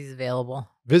Vizzies available.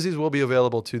 Vizzies will be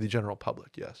available to the general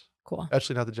public, yes. Cool.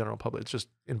 Actually, not the general public. It's just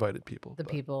invited people. The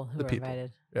people who the are people.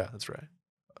 invited. Yeah, that's right.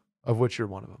 Of which you're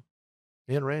one of them.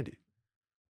 Me and Randy.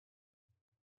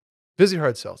 Vizzy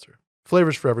Hard Seltzer.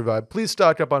 Flavors for every vibe. Please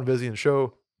stock up on Vizzy and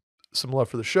show some love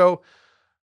for the show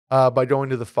by going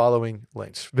to the following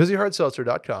links.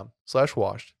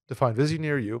 VizzyHardSeltzer.com/washed to find Vizzy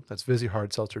near you. That's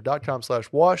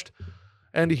VizzyHardSeltzer.com/washed.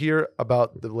 And to hear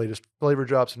about the latest flavor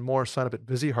drops and more, sign up at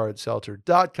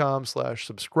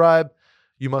VizzyHardSeltzer.com/subscribe.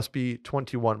 You must be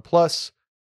 21 plus.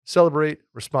 Celebrate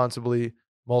responsibly.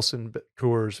 Molson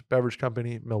Coors Beverage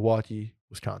Company, Milwaukee,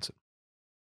 Wisconsin.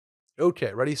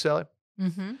 Okay, ready, Sally?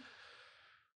 Mm-hmm.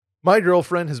 My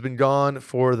girlfriend has been gone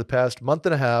for the past month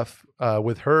and a half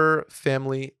with her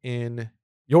family in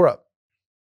Europe.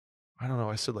 I don't know.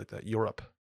 I said like that. Europe.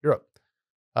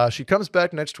 She comes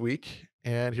back next week,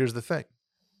 and here's the thing.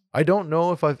 I don't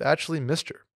know if I've actually missed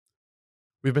her.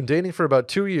 We've been dating for about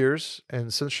 2 years,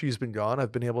 and since she's been gone,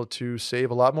 I've been able to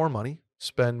save a lot more money,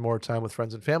 spend more time with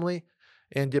friends and family,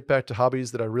 and get back to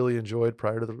hobbies that I really enjoyed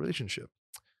prior to the relationship.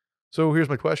 So here's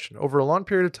my question. Over a long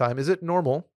period of time, is it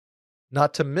normal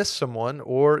not to miss someone,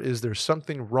 or is there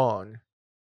something wrong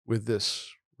with this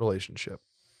relationship?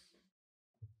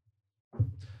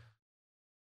 I'll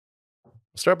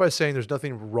start by saying there's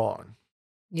nothing wrong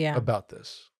about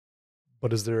this,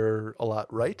 but is there a lot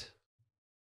right?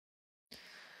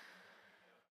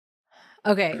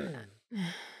 Okay.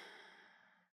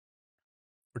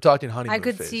 We're talking honeymoon I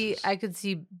could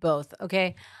see both.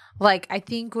 Okay. Like, I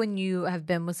think when you have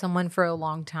been with someone for a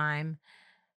long time,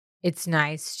 it's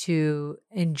nice to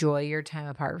enjoy your time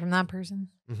apart from that person.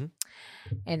 Mm-hmm.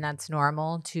 And that's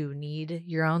normal to need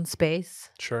your own space.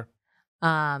 Sure.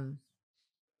 Am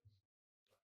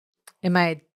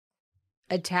I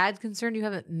a tad concerned you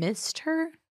haven't missed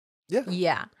her? Yeah.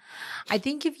 Yeah. I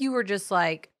think if you were just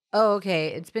like, oh,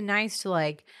 okay, it's been nice to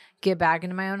like get back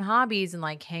into my own hobbies and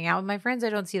like hang out with my friends I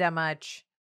don't see that much,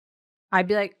 I'd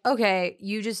be like, okay,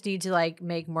 you just need to like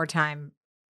make more time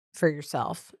for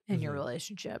yourself in your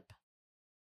relationship.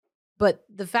 But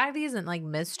the fact that he hasn't like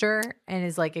missed her and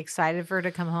is like excited for her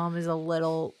to come home is a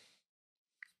little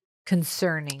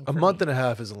concerning. A month and a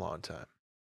half is a long time.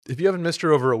 If you haven't missed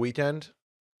her over a weekend,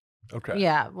 okay.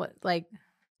 Yeah, like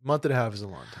month and a half is a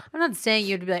long time. I'm not saying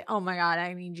you have to be like, oh my God,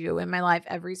 I need you in my life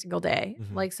every single day.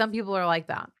 Mm-hmm. Like some people are like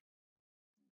that.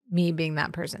 Me being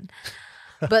that person.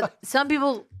 But some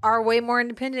people are way more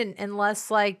independent and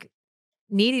less like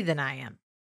needy than I am.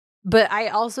 But I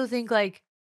also think like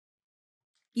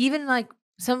even like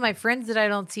some of my friends that I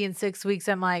don't see in 6 weeks,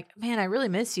 I'm like, man, I really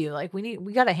miss you. Like we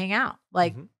got to hang out.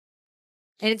 Like, and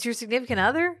it's your significant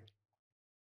other.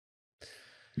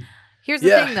 Here's the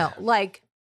thing though. Like,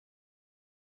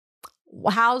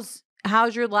 how's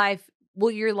your life?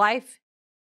 Will your life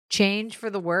change for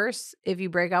the worse if you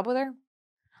break up with her?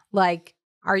 Like,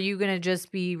 are you going to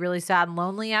just be really sad and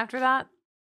lonely after that?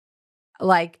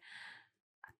 Like,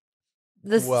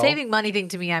 saving money thing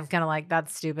to me, I'm kind of like,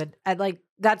 that's stupid.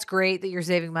 That's great that you're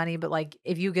saving money, but like,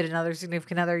 if you get another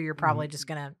significant other, you're probably just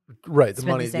going to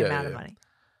spend the same amount of money.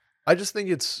 I just think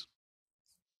it's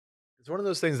one of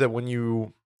those things that when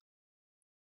you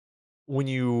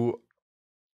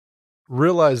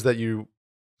realize that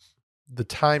the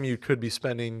time you could be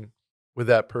spending with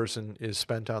that person is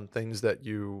spent on things that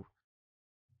you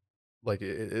like,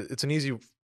 it's an easy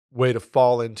way to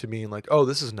fall into being like, oh,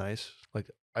 this is nice. Like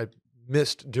I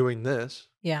missed doing this.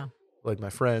 Yeah. Like my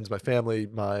friends, my family,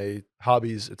 my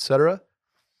hobbies, etc.,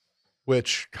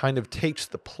 which kind of takes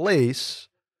the place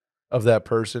of that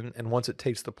person. And once it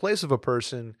takes the place of a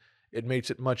person, it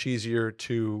makes it much easier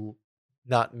to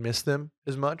not miss them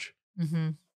as much. Mm-hmm.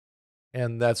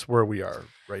 And that's where we are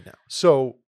right now.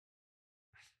 So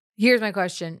here's my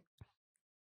question.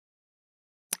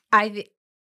 Does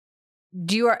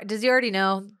he already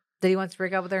know that he wants to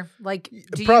break up with her? Like,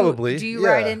 Probably. Do you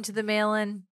write into the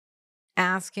mail-in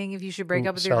asking if you should break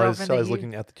up with your girlfriend? Sally's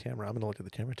looking at the camera. I'm going to look at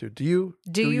the camera too. Do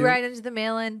you write into the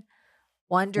mail-in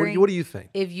wondering what do you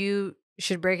think? if you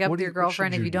should break up with your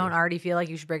girlfriend if you don't already feel like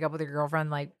you should break up with your girlfriend?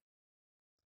 Like,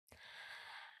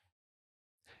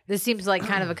 this seems like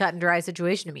kind of a cut and dry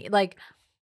situation to me. Like,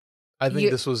 I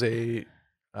think this was a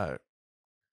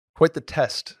quite the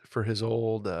test for his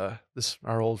old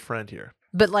our old friend here.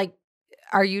 But like,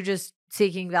 are you just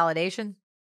seeking validation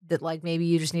that like maybe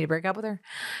you just need to break up with her?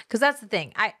 Because that's the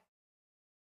thing.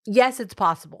 Yes, it's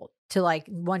possible to like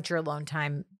want your alone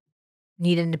time,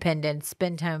 need independence,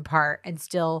 spend time apart, and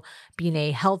still be in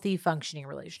a healthy, functioning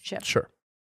relationship. Sure.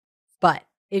 But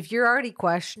if you're already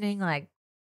questioning, like,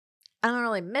 I don't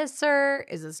really miss her,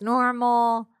 is this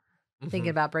normal? Thinking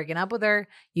about breaking up with her,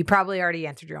 you probably already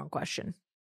answered your own question.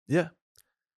 Yeah.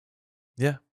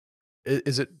 Yeah.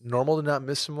 Is it normal to not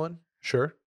miss someone?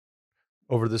 Sure.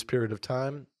 Over this period of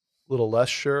time, a little less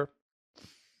sure.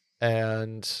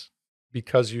 And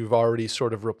because you've already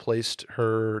sort of replaced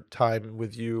her time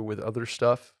with you with other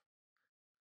stuff,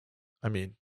 I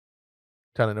mean,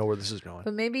 kind of know where this is going.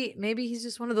 But maybe he's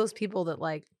just one of those people that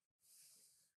like.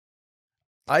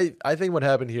 I think what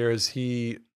happened here is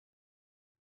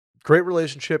great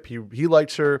relationship. He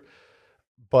likes her,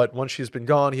 but once she's been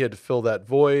gone, he had to fill that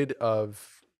void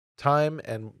of time,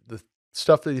 and the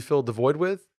stuff that he filled the void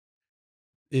with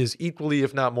is equally,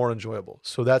 if not more, enjoyable.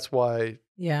 So that's why.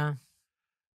 Yeah.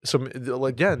 So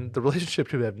again, the relationship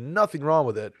could have nothing wrong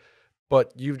with it,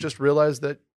 but you've just realized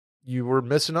that you were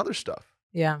missing other stuff.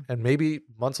 Yeah. And maybe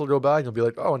months will go by and you'll be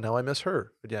like, oh, now I miss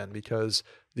her again, because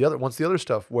once the other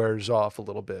stuff wears off a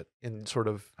little bit in sort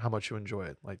of how much you enjoy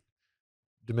it, like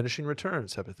diminishing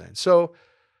returns type of thing. So,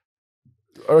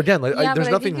 or again, like there's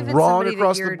nothing wrong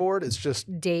across the board. It's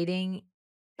just dating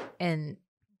and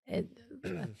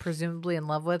presumably in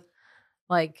love with,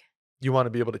 like, you want to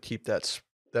be able to keep that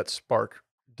spark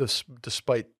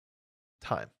despite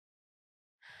time.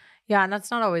 Yeah, and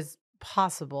that's not always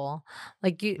possible.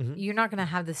 Like you're not going to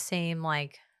have the same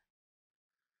like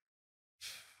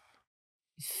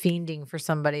fiending for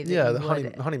somebody. That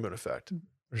the honeymoon effect.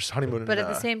 There's honeymoon. But at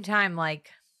the same time, like,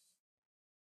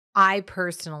 I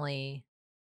personally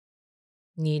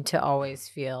need to always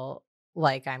feel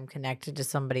like I'm connected to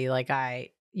somebody. Like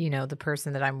the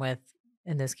person that I'm with,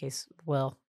 in this case,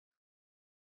 Will,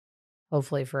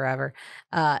 hopefully forever,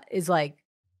 is like,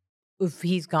 if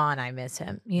he's gone, I miss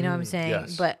him. You know what I'm saying?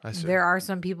 Yes, but there are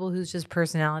some people whose just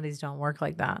personalities don't work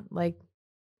like that. Like,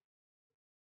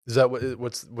 is that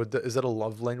is that a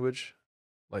love language?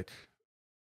 Like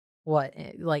what?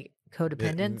 Like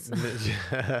codependence?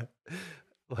 Yeah.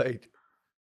 Like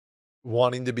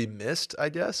wanting to be missed, I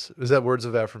guess. Is that words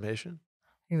of affirmation?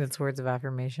 I think that's words of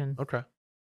affirmation. Okay.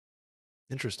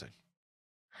 Interesting.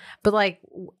 But like,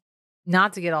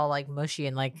 not to get all like mushy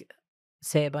and like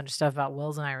say a bunch of stuff about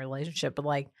Will's and I relationship, but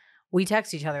like we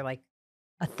text each other like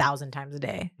 1,000 times a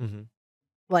day. Mm-hmm.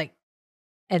 Like,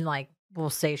 and like we'll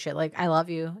say shit like, I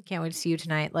love you. I can't wait to see you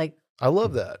tonight. Like, I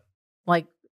love that. Like,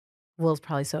 Will's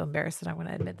probably so embarrassed that I'm going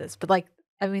to admit this, but like,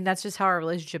 I mean, that's just how our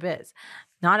relationship is.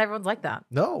 Not everyone's like that.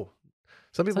 No.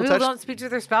 Some people don't speak to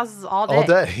their spouses all day. All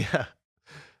day, yeah.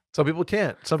 Some people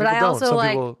can't. Some people don't. Also, some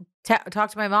people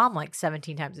talk to my mom like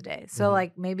 17 times a day. So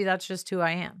like maybe that's just who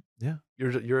I am. Yeah,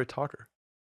 you're a talker.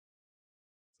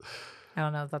 I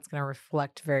don't know if that's going to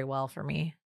reflect very well for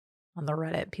me on the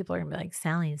Reddit. People are going to be like,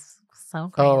 Sally's so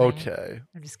crazy. Oh, okay.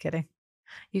 I'm just kidding.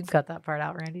 You can cut that part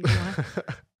out, Randy. Do you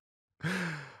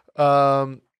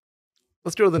want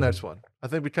Let's go to the next one. I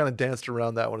think we kind of danced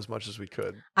around that one as much as we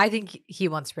could. I think he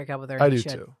wants to break up with her. I do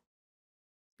too.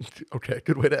 Okay,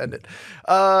 good way to end it.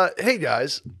 Hey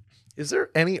guys, is there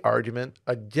any argument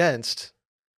against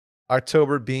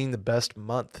October being the best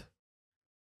month?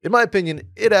 In my opinion,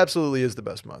 it absolutely is the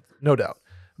best month, no doubt.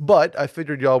 But I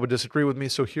figured y'all would disagree with me,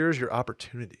 so here's your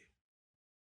opportunity.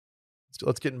 So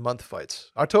let's get in month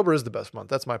fights. October is the best month.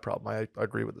 That's my problem. I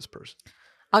agree with this person.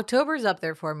 October's up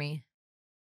there for me.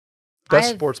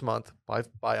 Best sports month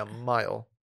by a mile.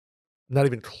 Not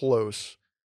even close.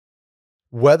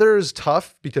 Weather is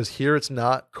tough because here it's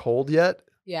not cold yet.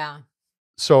 Yeah.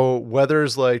 So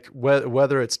weather's like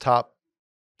whether it's top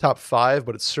 5,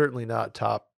 but it's certainly not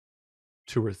top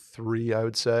 2 or 3, I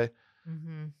would say.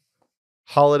 Mm-hmm.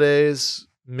 Holidays,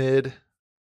 mid.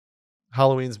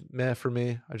 Halloween's meh for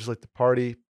me. I just like to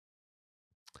party.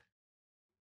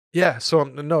 Yeah, so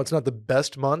no, it's not the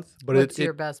best month, but What's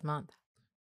your best month?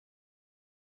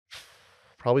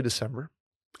 Probably December.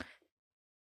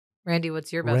 Randy,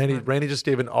 what's your best month? Randy just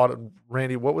gave an audible.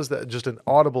 Randy, what was that? Just an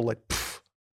audible like. Pff.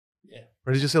 Yeah.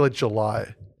 Or did you say like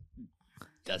July?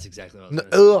 That's exactly what I was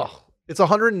going to say. Ugh. It's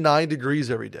 109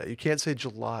 degrees every day. You can't say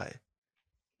July.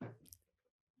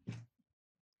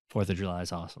 4th of July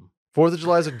is awesome. 4th of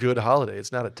July is a good holiday.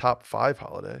 It's not a top 5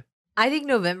 holiday. I think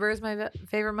November is my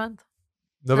favorite month.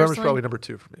 November's Personally? probably number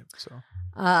 2 for me.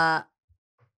 So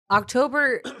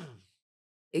October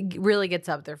it really gets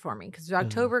up there for me because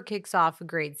October kicks off a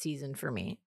great season for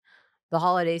me. The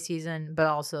holiday season, but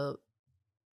also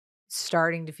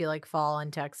starting to feel like fall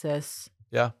in Texas.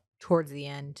 Yeah. Towards the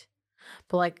end.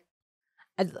 But like,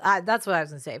 that's what I was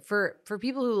going to say. For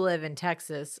people who live in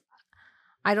Texas,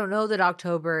 I don't know that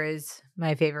October is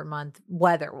my favorite month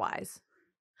weather-wise.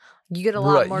 You get a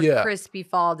lot more crispy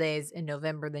fall days in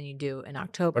November than you do in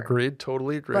October. Agreed.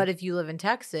 Totally agreed. But if you live in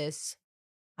Texas,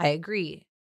 I agree.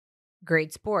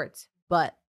 Great sports.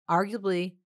 But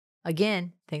arguably,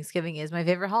 again, Thanksgiving is my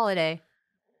favorite holiday.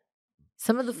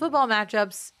 Some of the football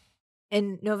matchups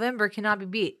in November cannot be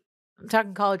beat. I'm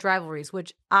talking college rivalries,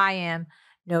 which I am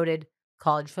noted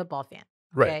college football fan.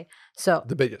 Okay. Right. So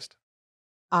the biggest.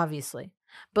 Obviously.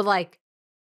 But like,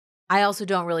 I also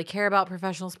don't really care about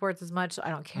professional sports as much. So I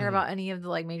don't care about any of the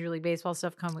like Major League Baseball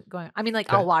stuff going. I mean,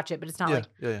 like I'll watch it, but it's not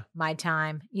like my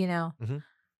time, you know?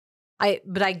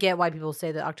 But I get why people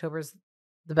say that October's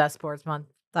the best sports month.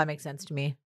 That makes sense to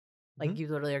me. Like you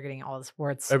literally are getting all the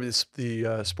sports.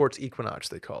 The sports equinox,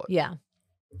 they call it. Yeah.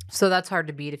 So that's hard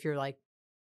to beat if you're like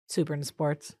super into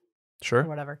sports. Sure. Or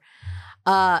whatever.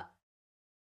 I'm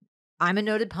a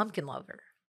noted pumpkin lover.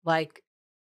 Like,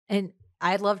 and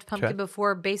I loved pumpkin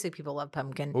before basic people love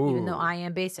pumpkin, even though I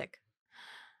am basic.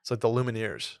 It's like the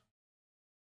Lumineers.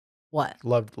 What?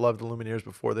 Loved the Lumineers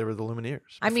before they were the Lumineers.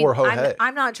 I mean,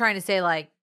 I'm not trying to say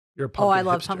like, you're a pumpkin I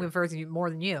love hipster. pumpkin first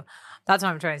more than you. That's what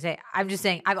I'm trying to say. I'm just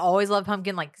saying I've always loved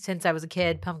pumpkin. Like since I was a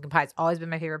kid, pumpkin pie's always been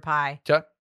my favorite pie. Okay.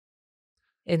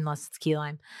 Unless it's key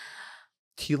lime.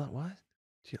 Key lime, what?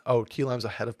 Key lime's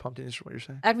ahead of pumpkin is what you're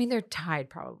saying? I mean, they're tied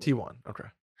probably. T1, okay.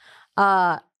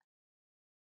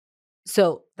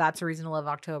 So that's a reason to love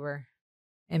October,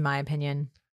 in my opinion.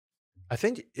 I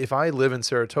think if I live in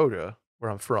Saratoga,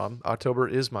 where I'm from, October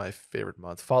is my favorite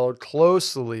month, followed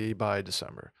closely by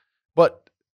December. But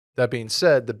that being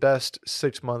said, the best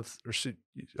 6 month or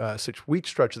 6 week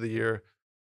stretch of the year,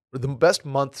 or the best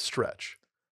month stretch,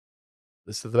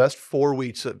 this is the best 4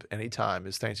 weeks of any time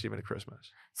is Thanksgiving and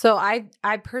Christmas. So I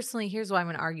personally, here's why I'm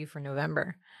going to argue for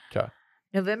November. Okay.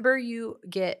 November, you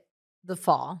get the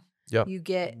fall. Yep. You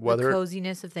get Weather. The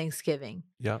coziness of Thanksgiving.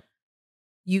 Yep.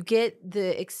 You get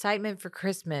the excitement for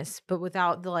Christmas, but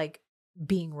without the like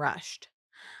being rushed.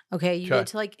 Okay. You get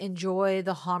to like enjoy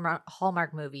the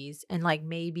Hallmark movies, and like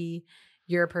maybe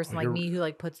you're a person like me who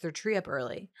like puts their tree up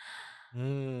early.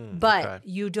 But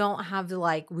you don't have the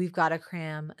like, we've got to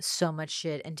cram so much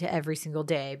shit into every single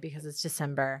day because it's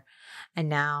December. And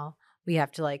now we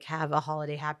have to like have a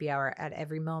holiday happy hour at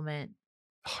every moment.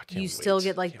 You still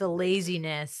get like the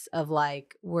laziness of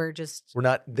like, we're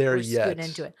not there yet. Scooting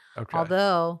into it. Okay.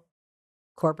 Although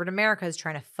corporate America is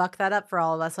trying to fuck that up for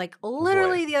all of us. Like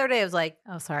literally the other day I was like,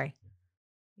 oh, sorry.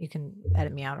 You can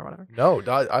edit me out or whatever. No,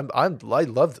 I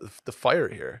love the fire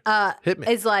here. Hit me.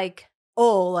 It's like,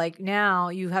 oh, like now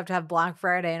you have to have Black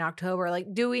Friday in October.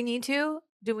 Like, do we need to?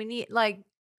 Do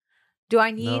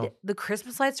I need the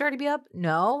Christmas lights to already be up?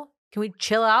 No. Can we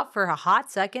chill out for a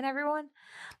hot second, everyone?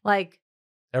 Like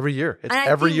every year. It's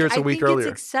every year it's a week earlier.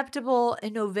 It's acceptable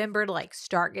in November to like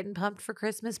start getting pumped for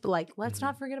Christmas, but like let's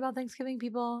not forget about Thanksgiving,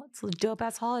 people. It's a dope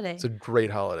ass holiday. It's a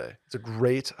great holiday.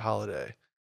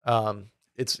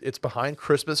 It's behind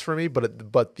Christmas for me,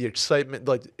 but the excitement,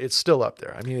 like it's still up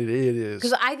there. I mean, it is.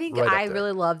 Because I think I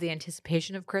really love the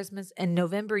anticipation of Christmas. And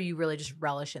November, you really just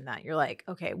relish in that. You're like,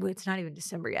 okay, well, it's not even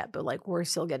December yet, but like we're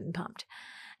still getting pumped.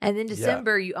 And then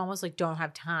December, you almost like don't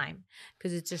have time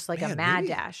because it's just like a mad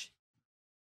dash.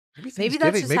 Maybe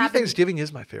Thanksgiving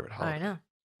is my favorite holiday. I know.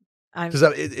 Because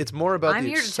it's more about I'm the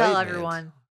here excitement. to tell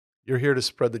everyone. You're here to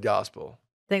spread the gospel.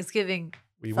 Thanksgiving.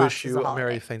 We wish you a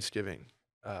Merry Thanksgiving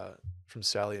from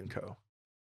Sally and Co.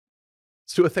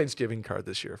 Let's do a Thanksgiving card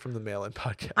this year from the Mail-In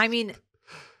Podcast. I mean,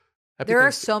 there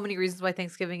are so many reasons why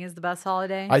Thanksgiving is the best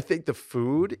holiday. I think the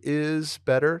food is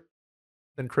better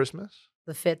than Christmas.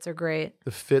 The fits are great.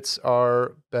 The fits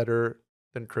are better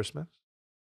than Christmas.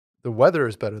 The weather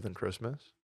is better than Christmas.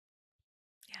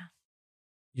 Yeah.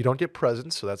 You don't get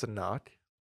presents, so that's a knock.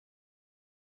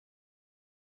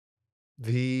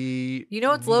 The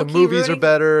movies are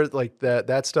better, like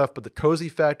that stuff, but the cozy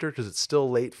factor, because it's still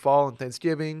late fall and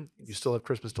Thanksgiving, you still have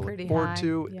Christmas to look forward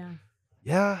to.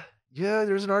 Yeah.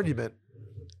 There's an argument.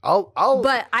 But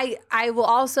I will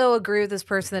also agree with this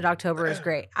person that October is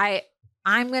great.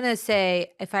 I'm gonna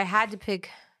say if I had to pick,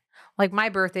 like my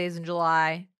birthday is in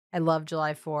July, I love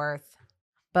July 4th.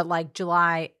 But like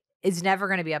July is never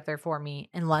going to be up there for me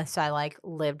unless I like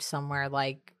lived somewhere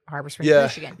like Harbor Springs,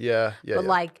 Michigan. Yeah. But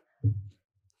like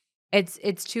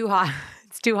it's too hot.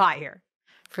 It's too hot here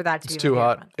for that to be. It's too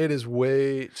hot. It is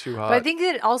way too hot. But I think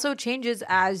it also changes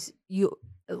as you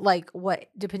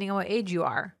depending on what age you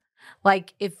are.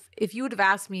 Like if you would have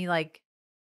asked me like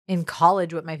in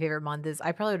college what my favorite month is,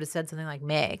 I probably would have said something like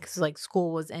May, because like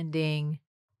school was ending.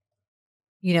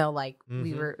 You know, like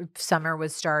summer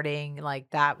was starting. Like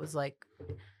that was like,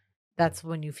 that's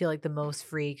when you feel like the most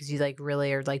free, because you like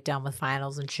really are like done with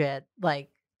finals and shit. Like,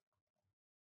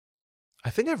 I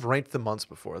think I've ranked the months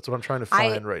before. That's what I'm trying to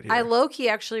find right here. I low-key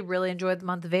actually really enjoyed the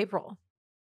month of April.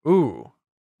 Ooh.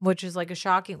 Which is like a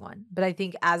shocking one. But I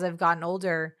think as I've gotten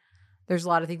older, there's a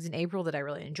lot of things in April that I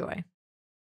really enjoy.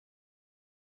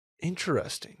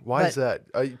 Interesting. Why is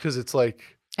that? Because it's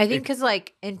like... I think because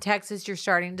like in Texas, you're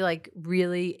starting to like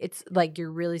really, it's like you're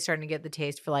really starting to get the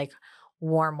taste for like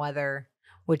warm weather,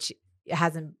 which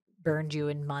hasn't burned you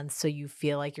in months. So you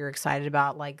feel like you're excited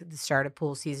about like the start of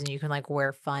pool season. You can like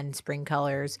wear fun spring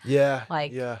colors. Yeah.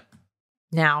 Like yeah.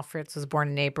 Now Fritz was born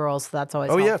in April, so that's always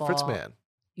helpful. Yeah, Fritz man.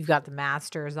 You've got the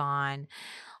Masters on.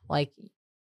 Like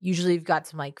usually you've got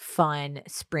some like fun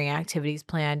spring activities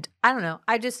planned. I don't know.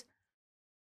 I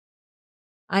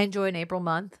enjoy an April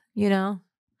month, you know?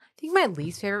 I think my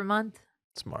least favorite month.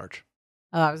 It's March.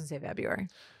 Oh, I was going to say February.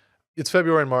 It's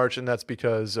February and March, and that's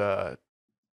because for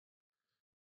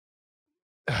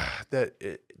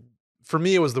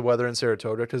me, it was the weather in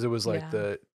Saratoga, because it was like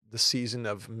the season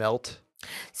of melt.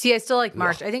 See, I still like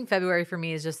March. I think February for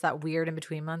me is just that weird in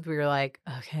between month where you're like,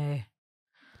 okay.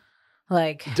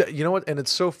 Like, you know what? And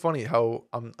it's so funny how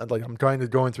I'm kind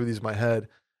of going through these in my head.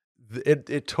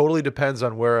 It totally depends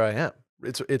on where I am.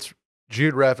 It's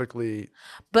geographically.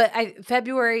 But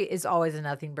February is always a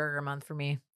nothing burger month for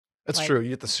me. That's like, true. You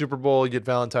get the Super Bowl, you get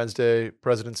Valentine's Day,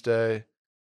 President's Day,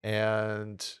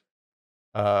 and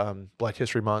Black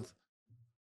History Month.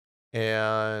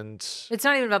 And it's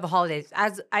not even about the holidays.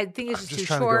 As I think it's just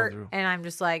too short, and I'm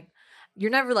just like,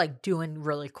 you're never like doing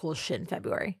really cool shit in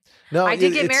February. No, I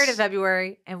did get married in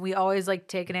February, and we always like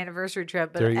take an anniversary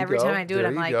trip. But every time I do it,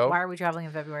 I'm like, why are we traveling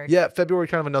in February? Yeah, February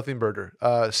kind of a nothing burger.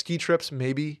 Ski trips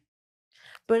maybe,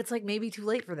 but it's like maybe too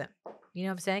late for them. You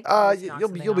know what I'm saying?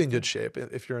 You'll be in good shape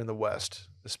if you're in the West,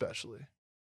 especially.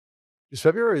 Because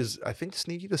February is, I think,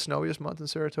 sneaky the snowiest month in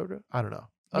Saratoga. I don't know.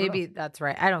 Maybe that's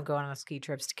right. I don't go on ski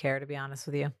trips to care, to be honest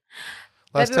with you.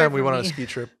 Last time we went on a ski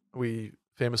trip, we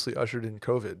famously ushered in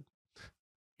COVID.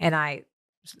 And I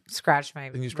scratched my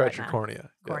And you scratched your cornea.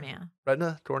 Cornea. Yeah.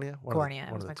 Retina? Cornea? Cornea.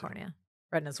 It was my cornea.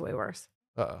 Retina's way worse.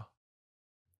 Uh-oh.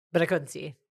 But I couldn't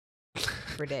see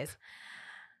for days.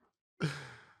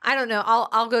 I don't know.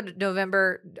 I'll go to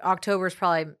November. October is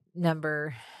probably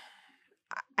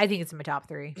I think it's in my top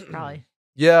 3, probably.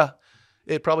 Yeah.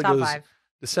 It probably top goes 5.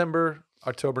 December,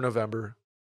 October, November.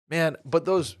 Man, but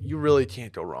those, you really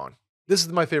can't go wrong. This is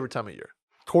my favorite time of year.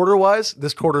 Quarter-wise,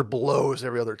 this quarter blows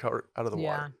every other quarter out of the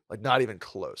water. Like, not even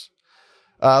close.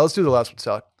 Let's do the last one,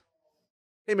 Sally.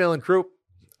 Hey, Mail and Crew.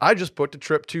 I just booked a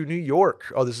trip to New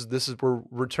York. Oh, this is we're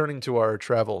returning to our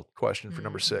travel question for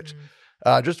number 6.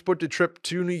 Just booked a trip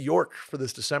to New York for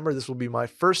this December. This will be my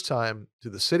first time to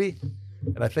the city,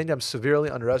 and I think I'm severely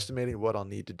underestimating what I'll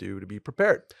need to do to be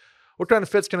prepared. What kind of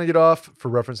fits can I get off? For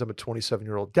reference, I'm a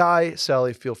 27-year-old guy.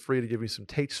 Sally, feel free to give me some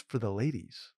takes for the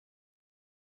ladies.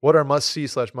 What are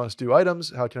must-see/must-do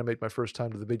items? How can I make my first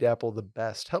time to the Big Apple the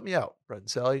best? Help me out, Brett and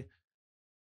Sally.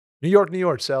 New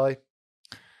York, Sally.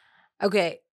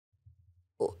 Okay.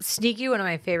 Sneaky, one of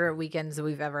my favorite weekends that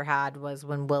we've ever had was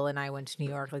when Will and I went to New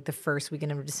York, like the first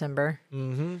weekend of December.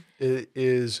 Mm-hmm. It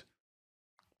is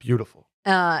beautiful.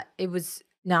 It was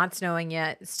not snowing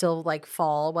yet, still like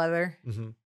fall weather,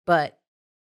 but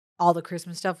all the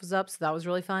Christmas stuff was up, so that was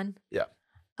really fun.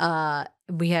 Yeah.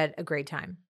 We had a great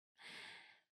time.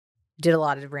 Did a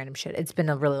lot of random shit. It's been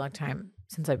a really long time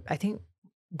since I think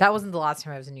that wasn't the last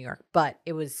time I was in New York, but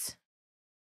it was,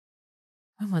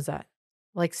 when was that?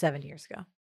 Like 7 years ago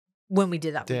when we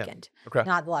did that weekend. Okay.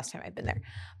 Not the last time I'd been there,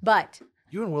 but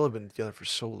you and Will have been together for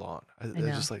so long.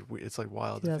 It's just like, it's like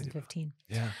wild. 2015.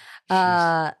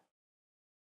 Yeah.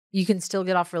 You can still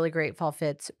get off really great fall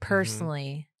fits.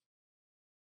 Personally,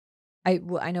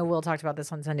 I know Will talked about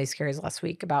this on Sunday Scaries last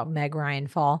week about Meg Ryan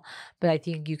fall, but I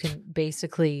think you can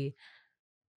basically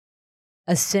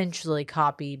essentially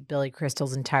copy Billy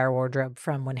Crystal's entire wardrobe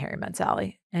from When Harry Met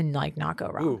Sally and like not go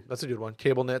wrong. Ooh, that's a good one.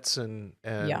 Cable knits and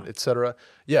etc.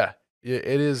 Yeah, it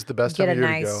is the best time of year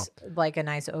to go. Like a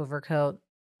nice overcoat.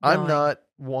 I'm not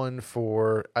one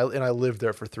for, and I lived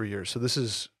there for 3 years, so this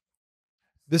is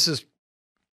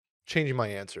changing my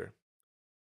answer.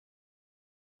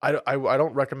 I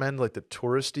don't recommend like the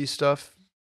touristy stuff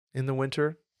in the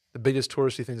winter. The biggest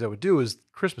touristy things I would do is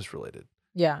Christmas related.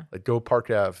 Yeah. Like go Park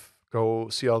Ave, go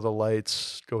see all the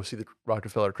lights, go see the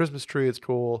Rockefeller Christmas tree. It's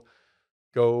cool.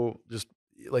 Go just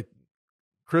like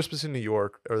Christmas in New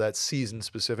York, or that season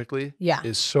specifically, Yeah.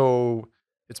 is so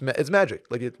it's magic.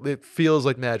 Like it feels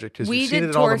like magic because We you've seen did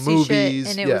it in all the touristy shit, movies.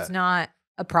 and it was not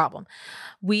a problem.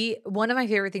 One of my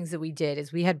favorite things that we did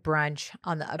is we had brunch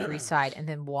on the Upper East Side and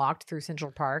then walked through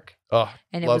Central Park, Oh,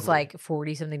 and it was lovely. like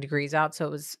 40 something degrees out, so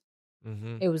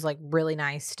Mhm. it was like really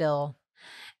nice still,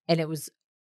 and it was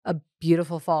a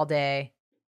beautiful fall day,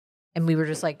 and we were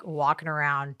just like walking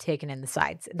around taking in the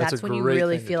sights. And That's that's a when you great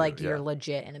really thing to feel do, like you're yeah.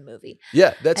 legit in a movie.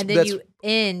 Yeah, And then you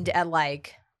end at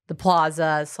like the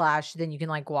plaza / then you can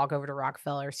like walk over to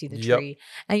Rockefeller, see the Yep. tree,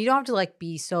 and you don't have to like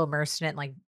be so immersed in it and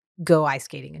like go ice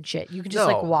skating and shit. You can just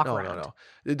like walk around.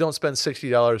 No. Don't spend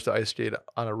 $60 to ice skate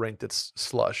on a rink that's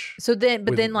slush. So then,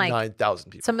 but with then like 9,000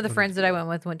 people. some of the No need friends to that do I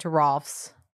went to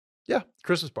Rolf's, Yeah,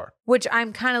 Christmas bar. which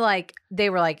I'm kind of like, they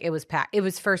were like, it was packed. It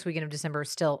was first weekend of December,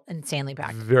 still insanely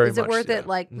packed. Very Is it much, worth yeah. it?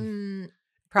 Like,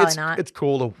 probably not. It's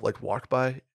cool to like walk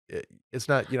by. It's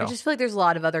not, I just feel like there's a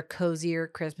lot of other cozier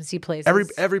Christmassy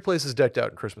places. every place is decked out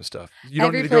in Christmas stuff. You don't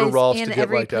Every need to go to place- Rolf's and to get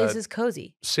every like place a is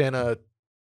cozy. Santa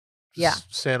Yeah.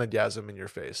 Santa-gasm in your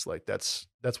face. Like that's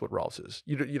what Rolf's is.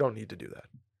 You don't need to do that.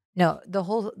 No, the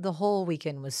whole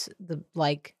weekend was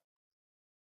it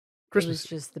Christmas was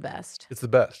just the best. It's the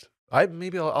best. I'll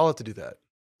have to do that.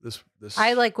 This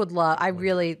I like would love. I winter.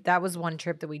 really that was one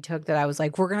trip that we took that I was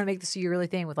like, we're gonna make this a yearly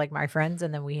thing with like my friends,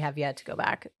 and then we have yet to go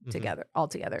back together all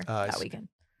together I that see. weekend.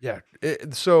 Yeah.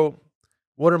 So,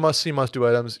 what are must-see, must-do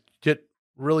items? Get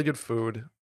really good food.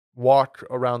 Walk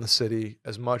around the city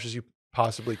as much as you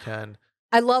possibly can.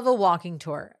 I love a walking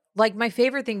tour. Like my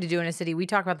favorite thing to do in a city, we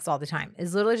talk about this all the time,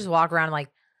 is literally just walk around and like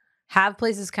have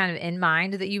places kind of in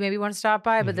mind that you maybe want to stop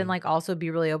by, but then Mhm. like also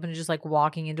be really open to just like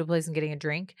walking into a place and getting a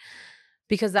drink.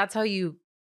 Because that's how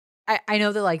I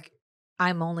know that like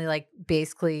I'm only like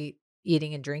basically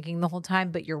eating and drinking the whole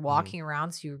time, but you're walking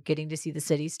around, so you're getting to see the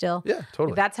city still. Yeah,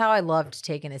 totally. That's how I loved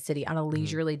taking a city on a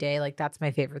leisurely day. Like that's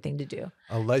my favorite thing to do.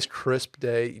 A nice crisp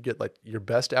day. You get like your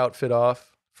best outfit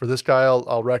off. For this guy,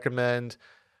 I'll recommend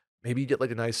maybe you get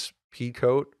like a nice pea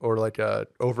coat or like a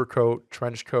overcoat,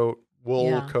 trench coat,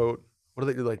 wool Yeah. coat. What do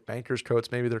they do? Like banker's coats,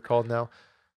 maybe they're called now.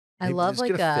 I Maybe love just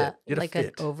like get a fit. Get a like an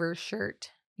fit.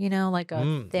 overshirt, like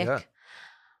a thick. Yeah.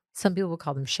 Some people will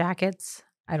call them shackets.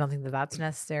 I don't think that that's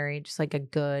necessary. Just like a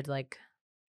good like.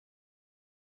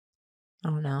 I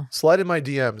don't know. Slide in my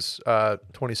DMs,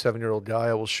 27-year-old guy.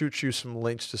 I will shoot you some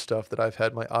links to stuff that I've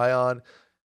had my eye on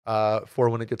for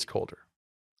when it gets colder.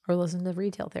 Or listen to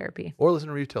Retail Therapy. Or listen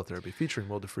to Retail Therapy featuring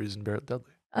Will DeFries and Barrett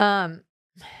Dudley.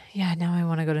 Yeah. Now I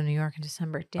want to go to New York in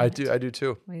December. Damn I it. do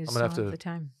too. We I'm just gonna don't have have to. the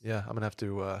time. Yeah, I'm gonna have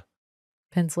to.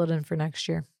 Pencil it in for next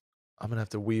year. I'm gonna have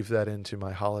to weave that into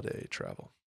my holiday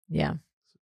travel. Yeah.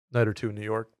 Night or two in New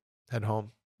York, head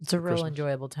home. It's a for real Christmas.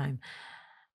 enjoyable time.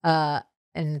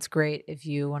 And it's great if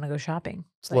you want to go shopping.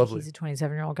 It's lovely. He's a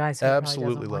 27-year-old guy, so he probably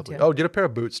Absolutely doesn't want lovely. to. Oh, get a pair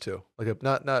of boots too. Like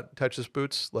not Texas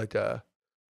boots, like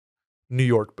New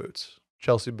York boots,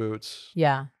 Chelsea boots.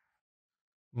 Yeah.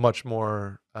 Much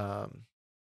more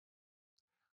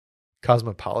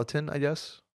cosmopolitan, I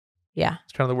guess. Yeah.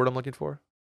 It's kind of the word I'm looking for.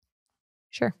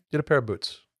 Sure. Get a pair of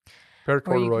boots, pair of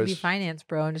Or you can corduroys. be finance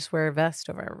bro and just wear a vest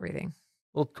over everything.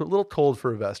 Little cold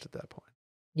for a vest at that point.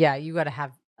 Yeah, you got to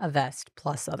have a vest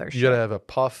plus other shit. You gotta have a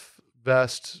puff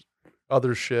vest,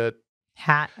 other shit.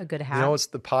 Hat, a good hat. You know what's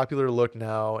the popular look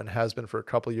now and has been for a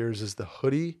couple of years is the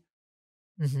hoodie,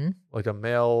 Mm-hmm. like a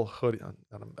male hoodie.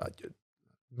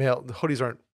 Male the hoodies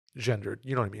aren't gendered.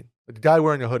 You know what I mean? Like a guy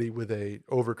wearing a hoodie with a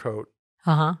overcoat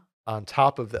Uh-huh. on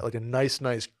top of that, like a nice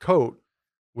coat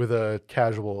with a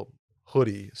casual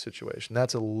hoodie situation.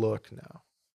 That's a look now.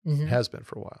 Mm-hmm. It has been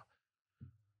for a while.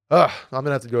 I'm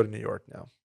gonna have to go to New York now.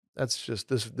 That's just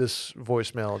this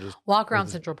voicemail. Just Walk around Or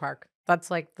the- Central Park.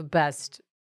 That's like the best.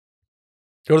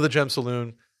 go to the Gem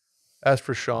Saloon, ask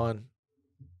for Sean,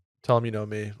 tell him you know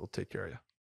me. We'll take care of you.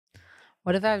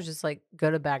 What if I was just like, go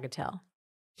to Bagatelle?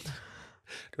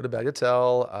 Go to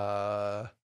Bagatelle.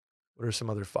 What are some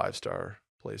other 5-star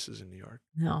places in New York?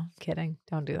 No, kidding.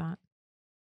 Don't do that.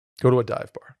 Go to a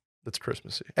dive bar. That's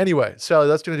Christmassy. Anyway, Sally,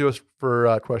 that's going to do us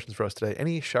for questions for us today.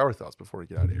 Any shower thoughts before we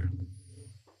get out of here?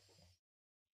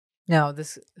 No,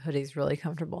 this hoodie's really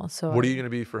comfortable. So What are you going to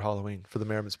be for Halloween for the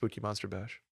Merriman Spooky Monster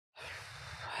Bash?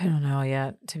 I don't know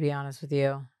yet, to be honest with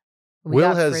you. We Will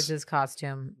got has- Fritz's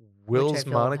costume. Will's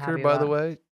feel moniker, happy by the about.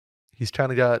 way, he's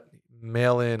kind of got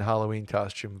mail-in Halloween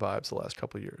costume vibes the last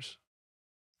couple of years.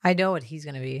 I know what he's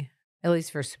going to be, at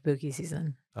least for spooky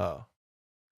season. Oh.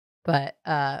 But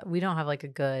we don't have like a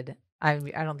good, I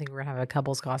don't think we're going to have a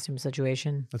couple's costume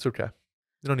situation. That's okay.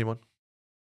 You don't need one.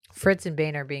 Fritz and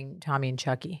Bane are being Tommy and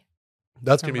Chucky.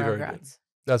 That's going to be very good.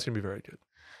 That's going to be very good.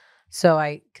 So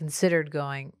I considered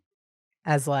going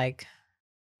as like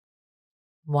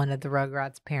one of the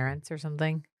Rugrats parents or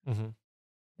something. Mm-hmm.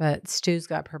 But Stu's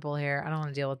got purple hair. I don't want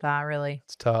to deal with that really.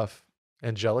 It's tough.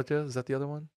 Angelica, is that the other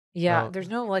one? Yeah, there's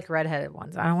no like redheaded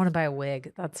ones. I don't want to buy a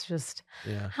wig. That's just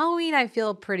Halloween. I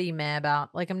feel pretty meh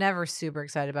about. Like I'm never super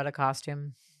excited about a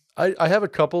costume. I have a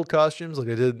couple costumes. Like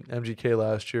I did MGK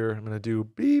last year. I'm gonna do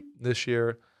Beep this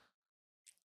year.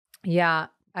 Yeah,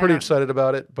 pretty excited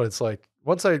about it. But it's like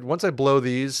once I blow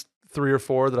these 3 or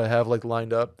 4 that I have like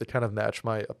lined up that kind of match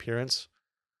my appearance.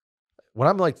 When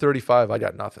I'm like 35, I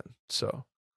got nothing. So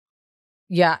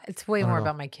yeah, it's way more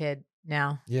about my kid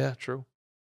now. Yeah, true.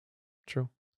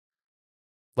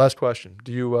 Last question.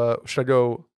 Do you should I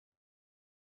go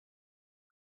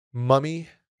mummy,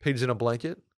 pigs in a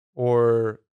blanket,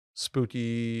 or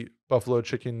spooky buffalo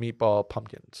chicken meatball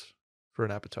pumpkins for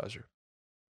an appetizer?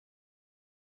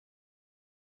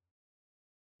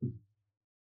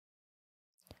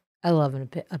 I love a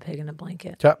pig in a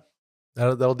blanket. Yeah,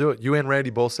 that'll do it. You and Randy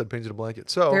both said pigs in a blanket.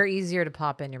 So they're easier to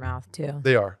pop in your mouth too.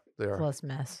 They are. Less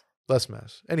mess.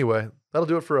 Anyway, that'll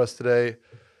do it for us today.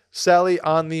 Sally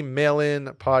on the Mail-In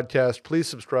Podcast. Please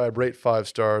subscribe, rate 5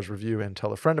 stars, review, and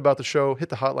tell a friend about the show. Hit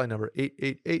the hotline number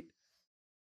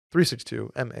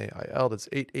 888-362-MAIL. That's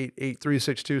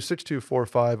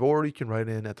 888-362-6245. Or you can write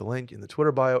in at the link in the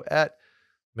Twitter bio at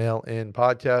Mail-In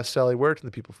Podcast. Sally, where can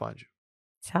the people find you?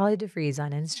 Sally DeFries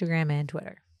on Instagram and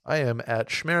Twitter. I am at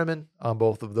Schmerman on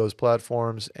both of those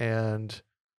platforms. And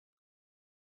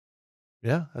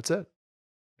yeah, that's it.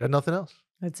 Got nothing else.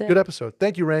 That's it. Good episode.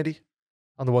 Thank you, Randy,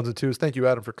 on the ones and twos. Thank you,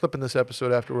 Adam, for clipping this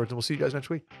episode afterwards. And we'll see you guys next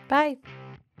week. Bye.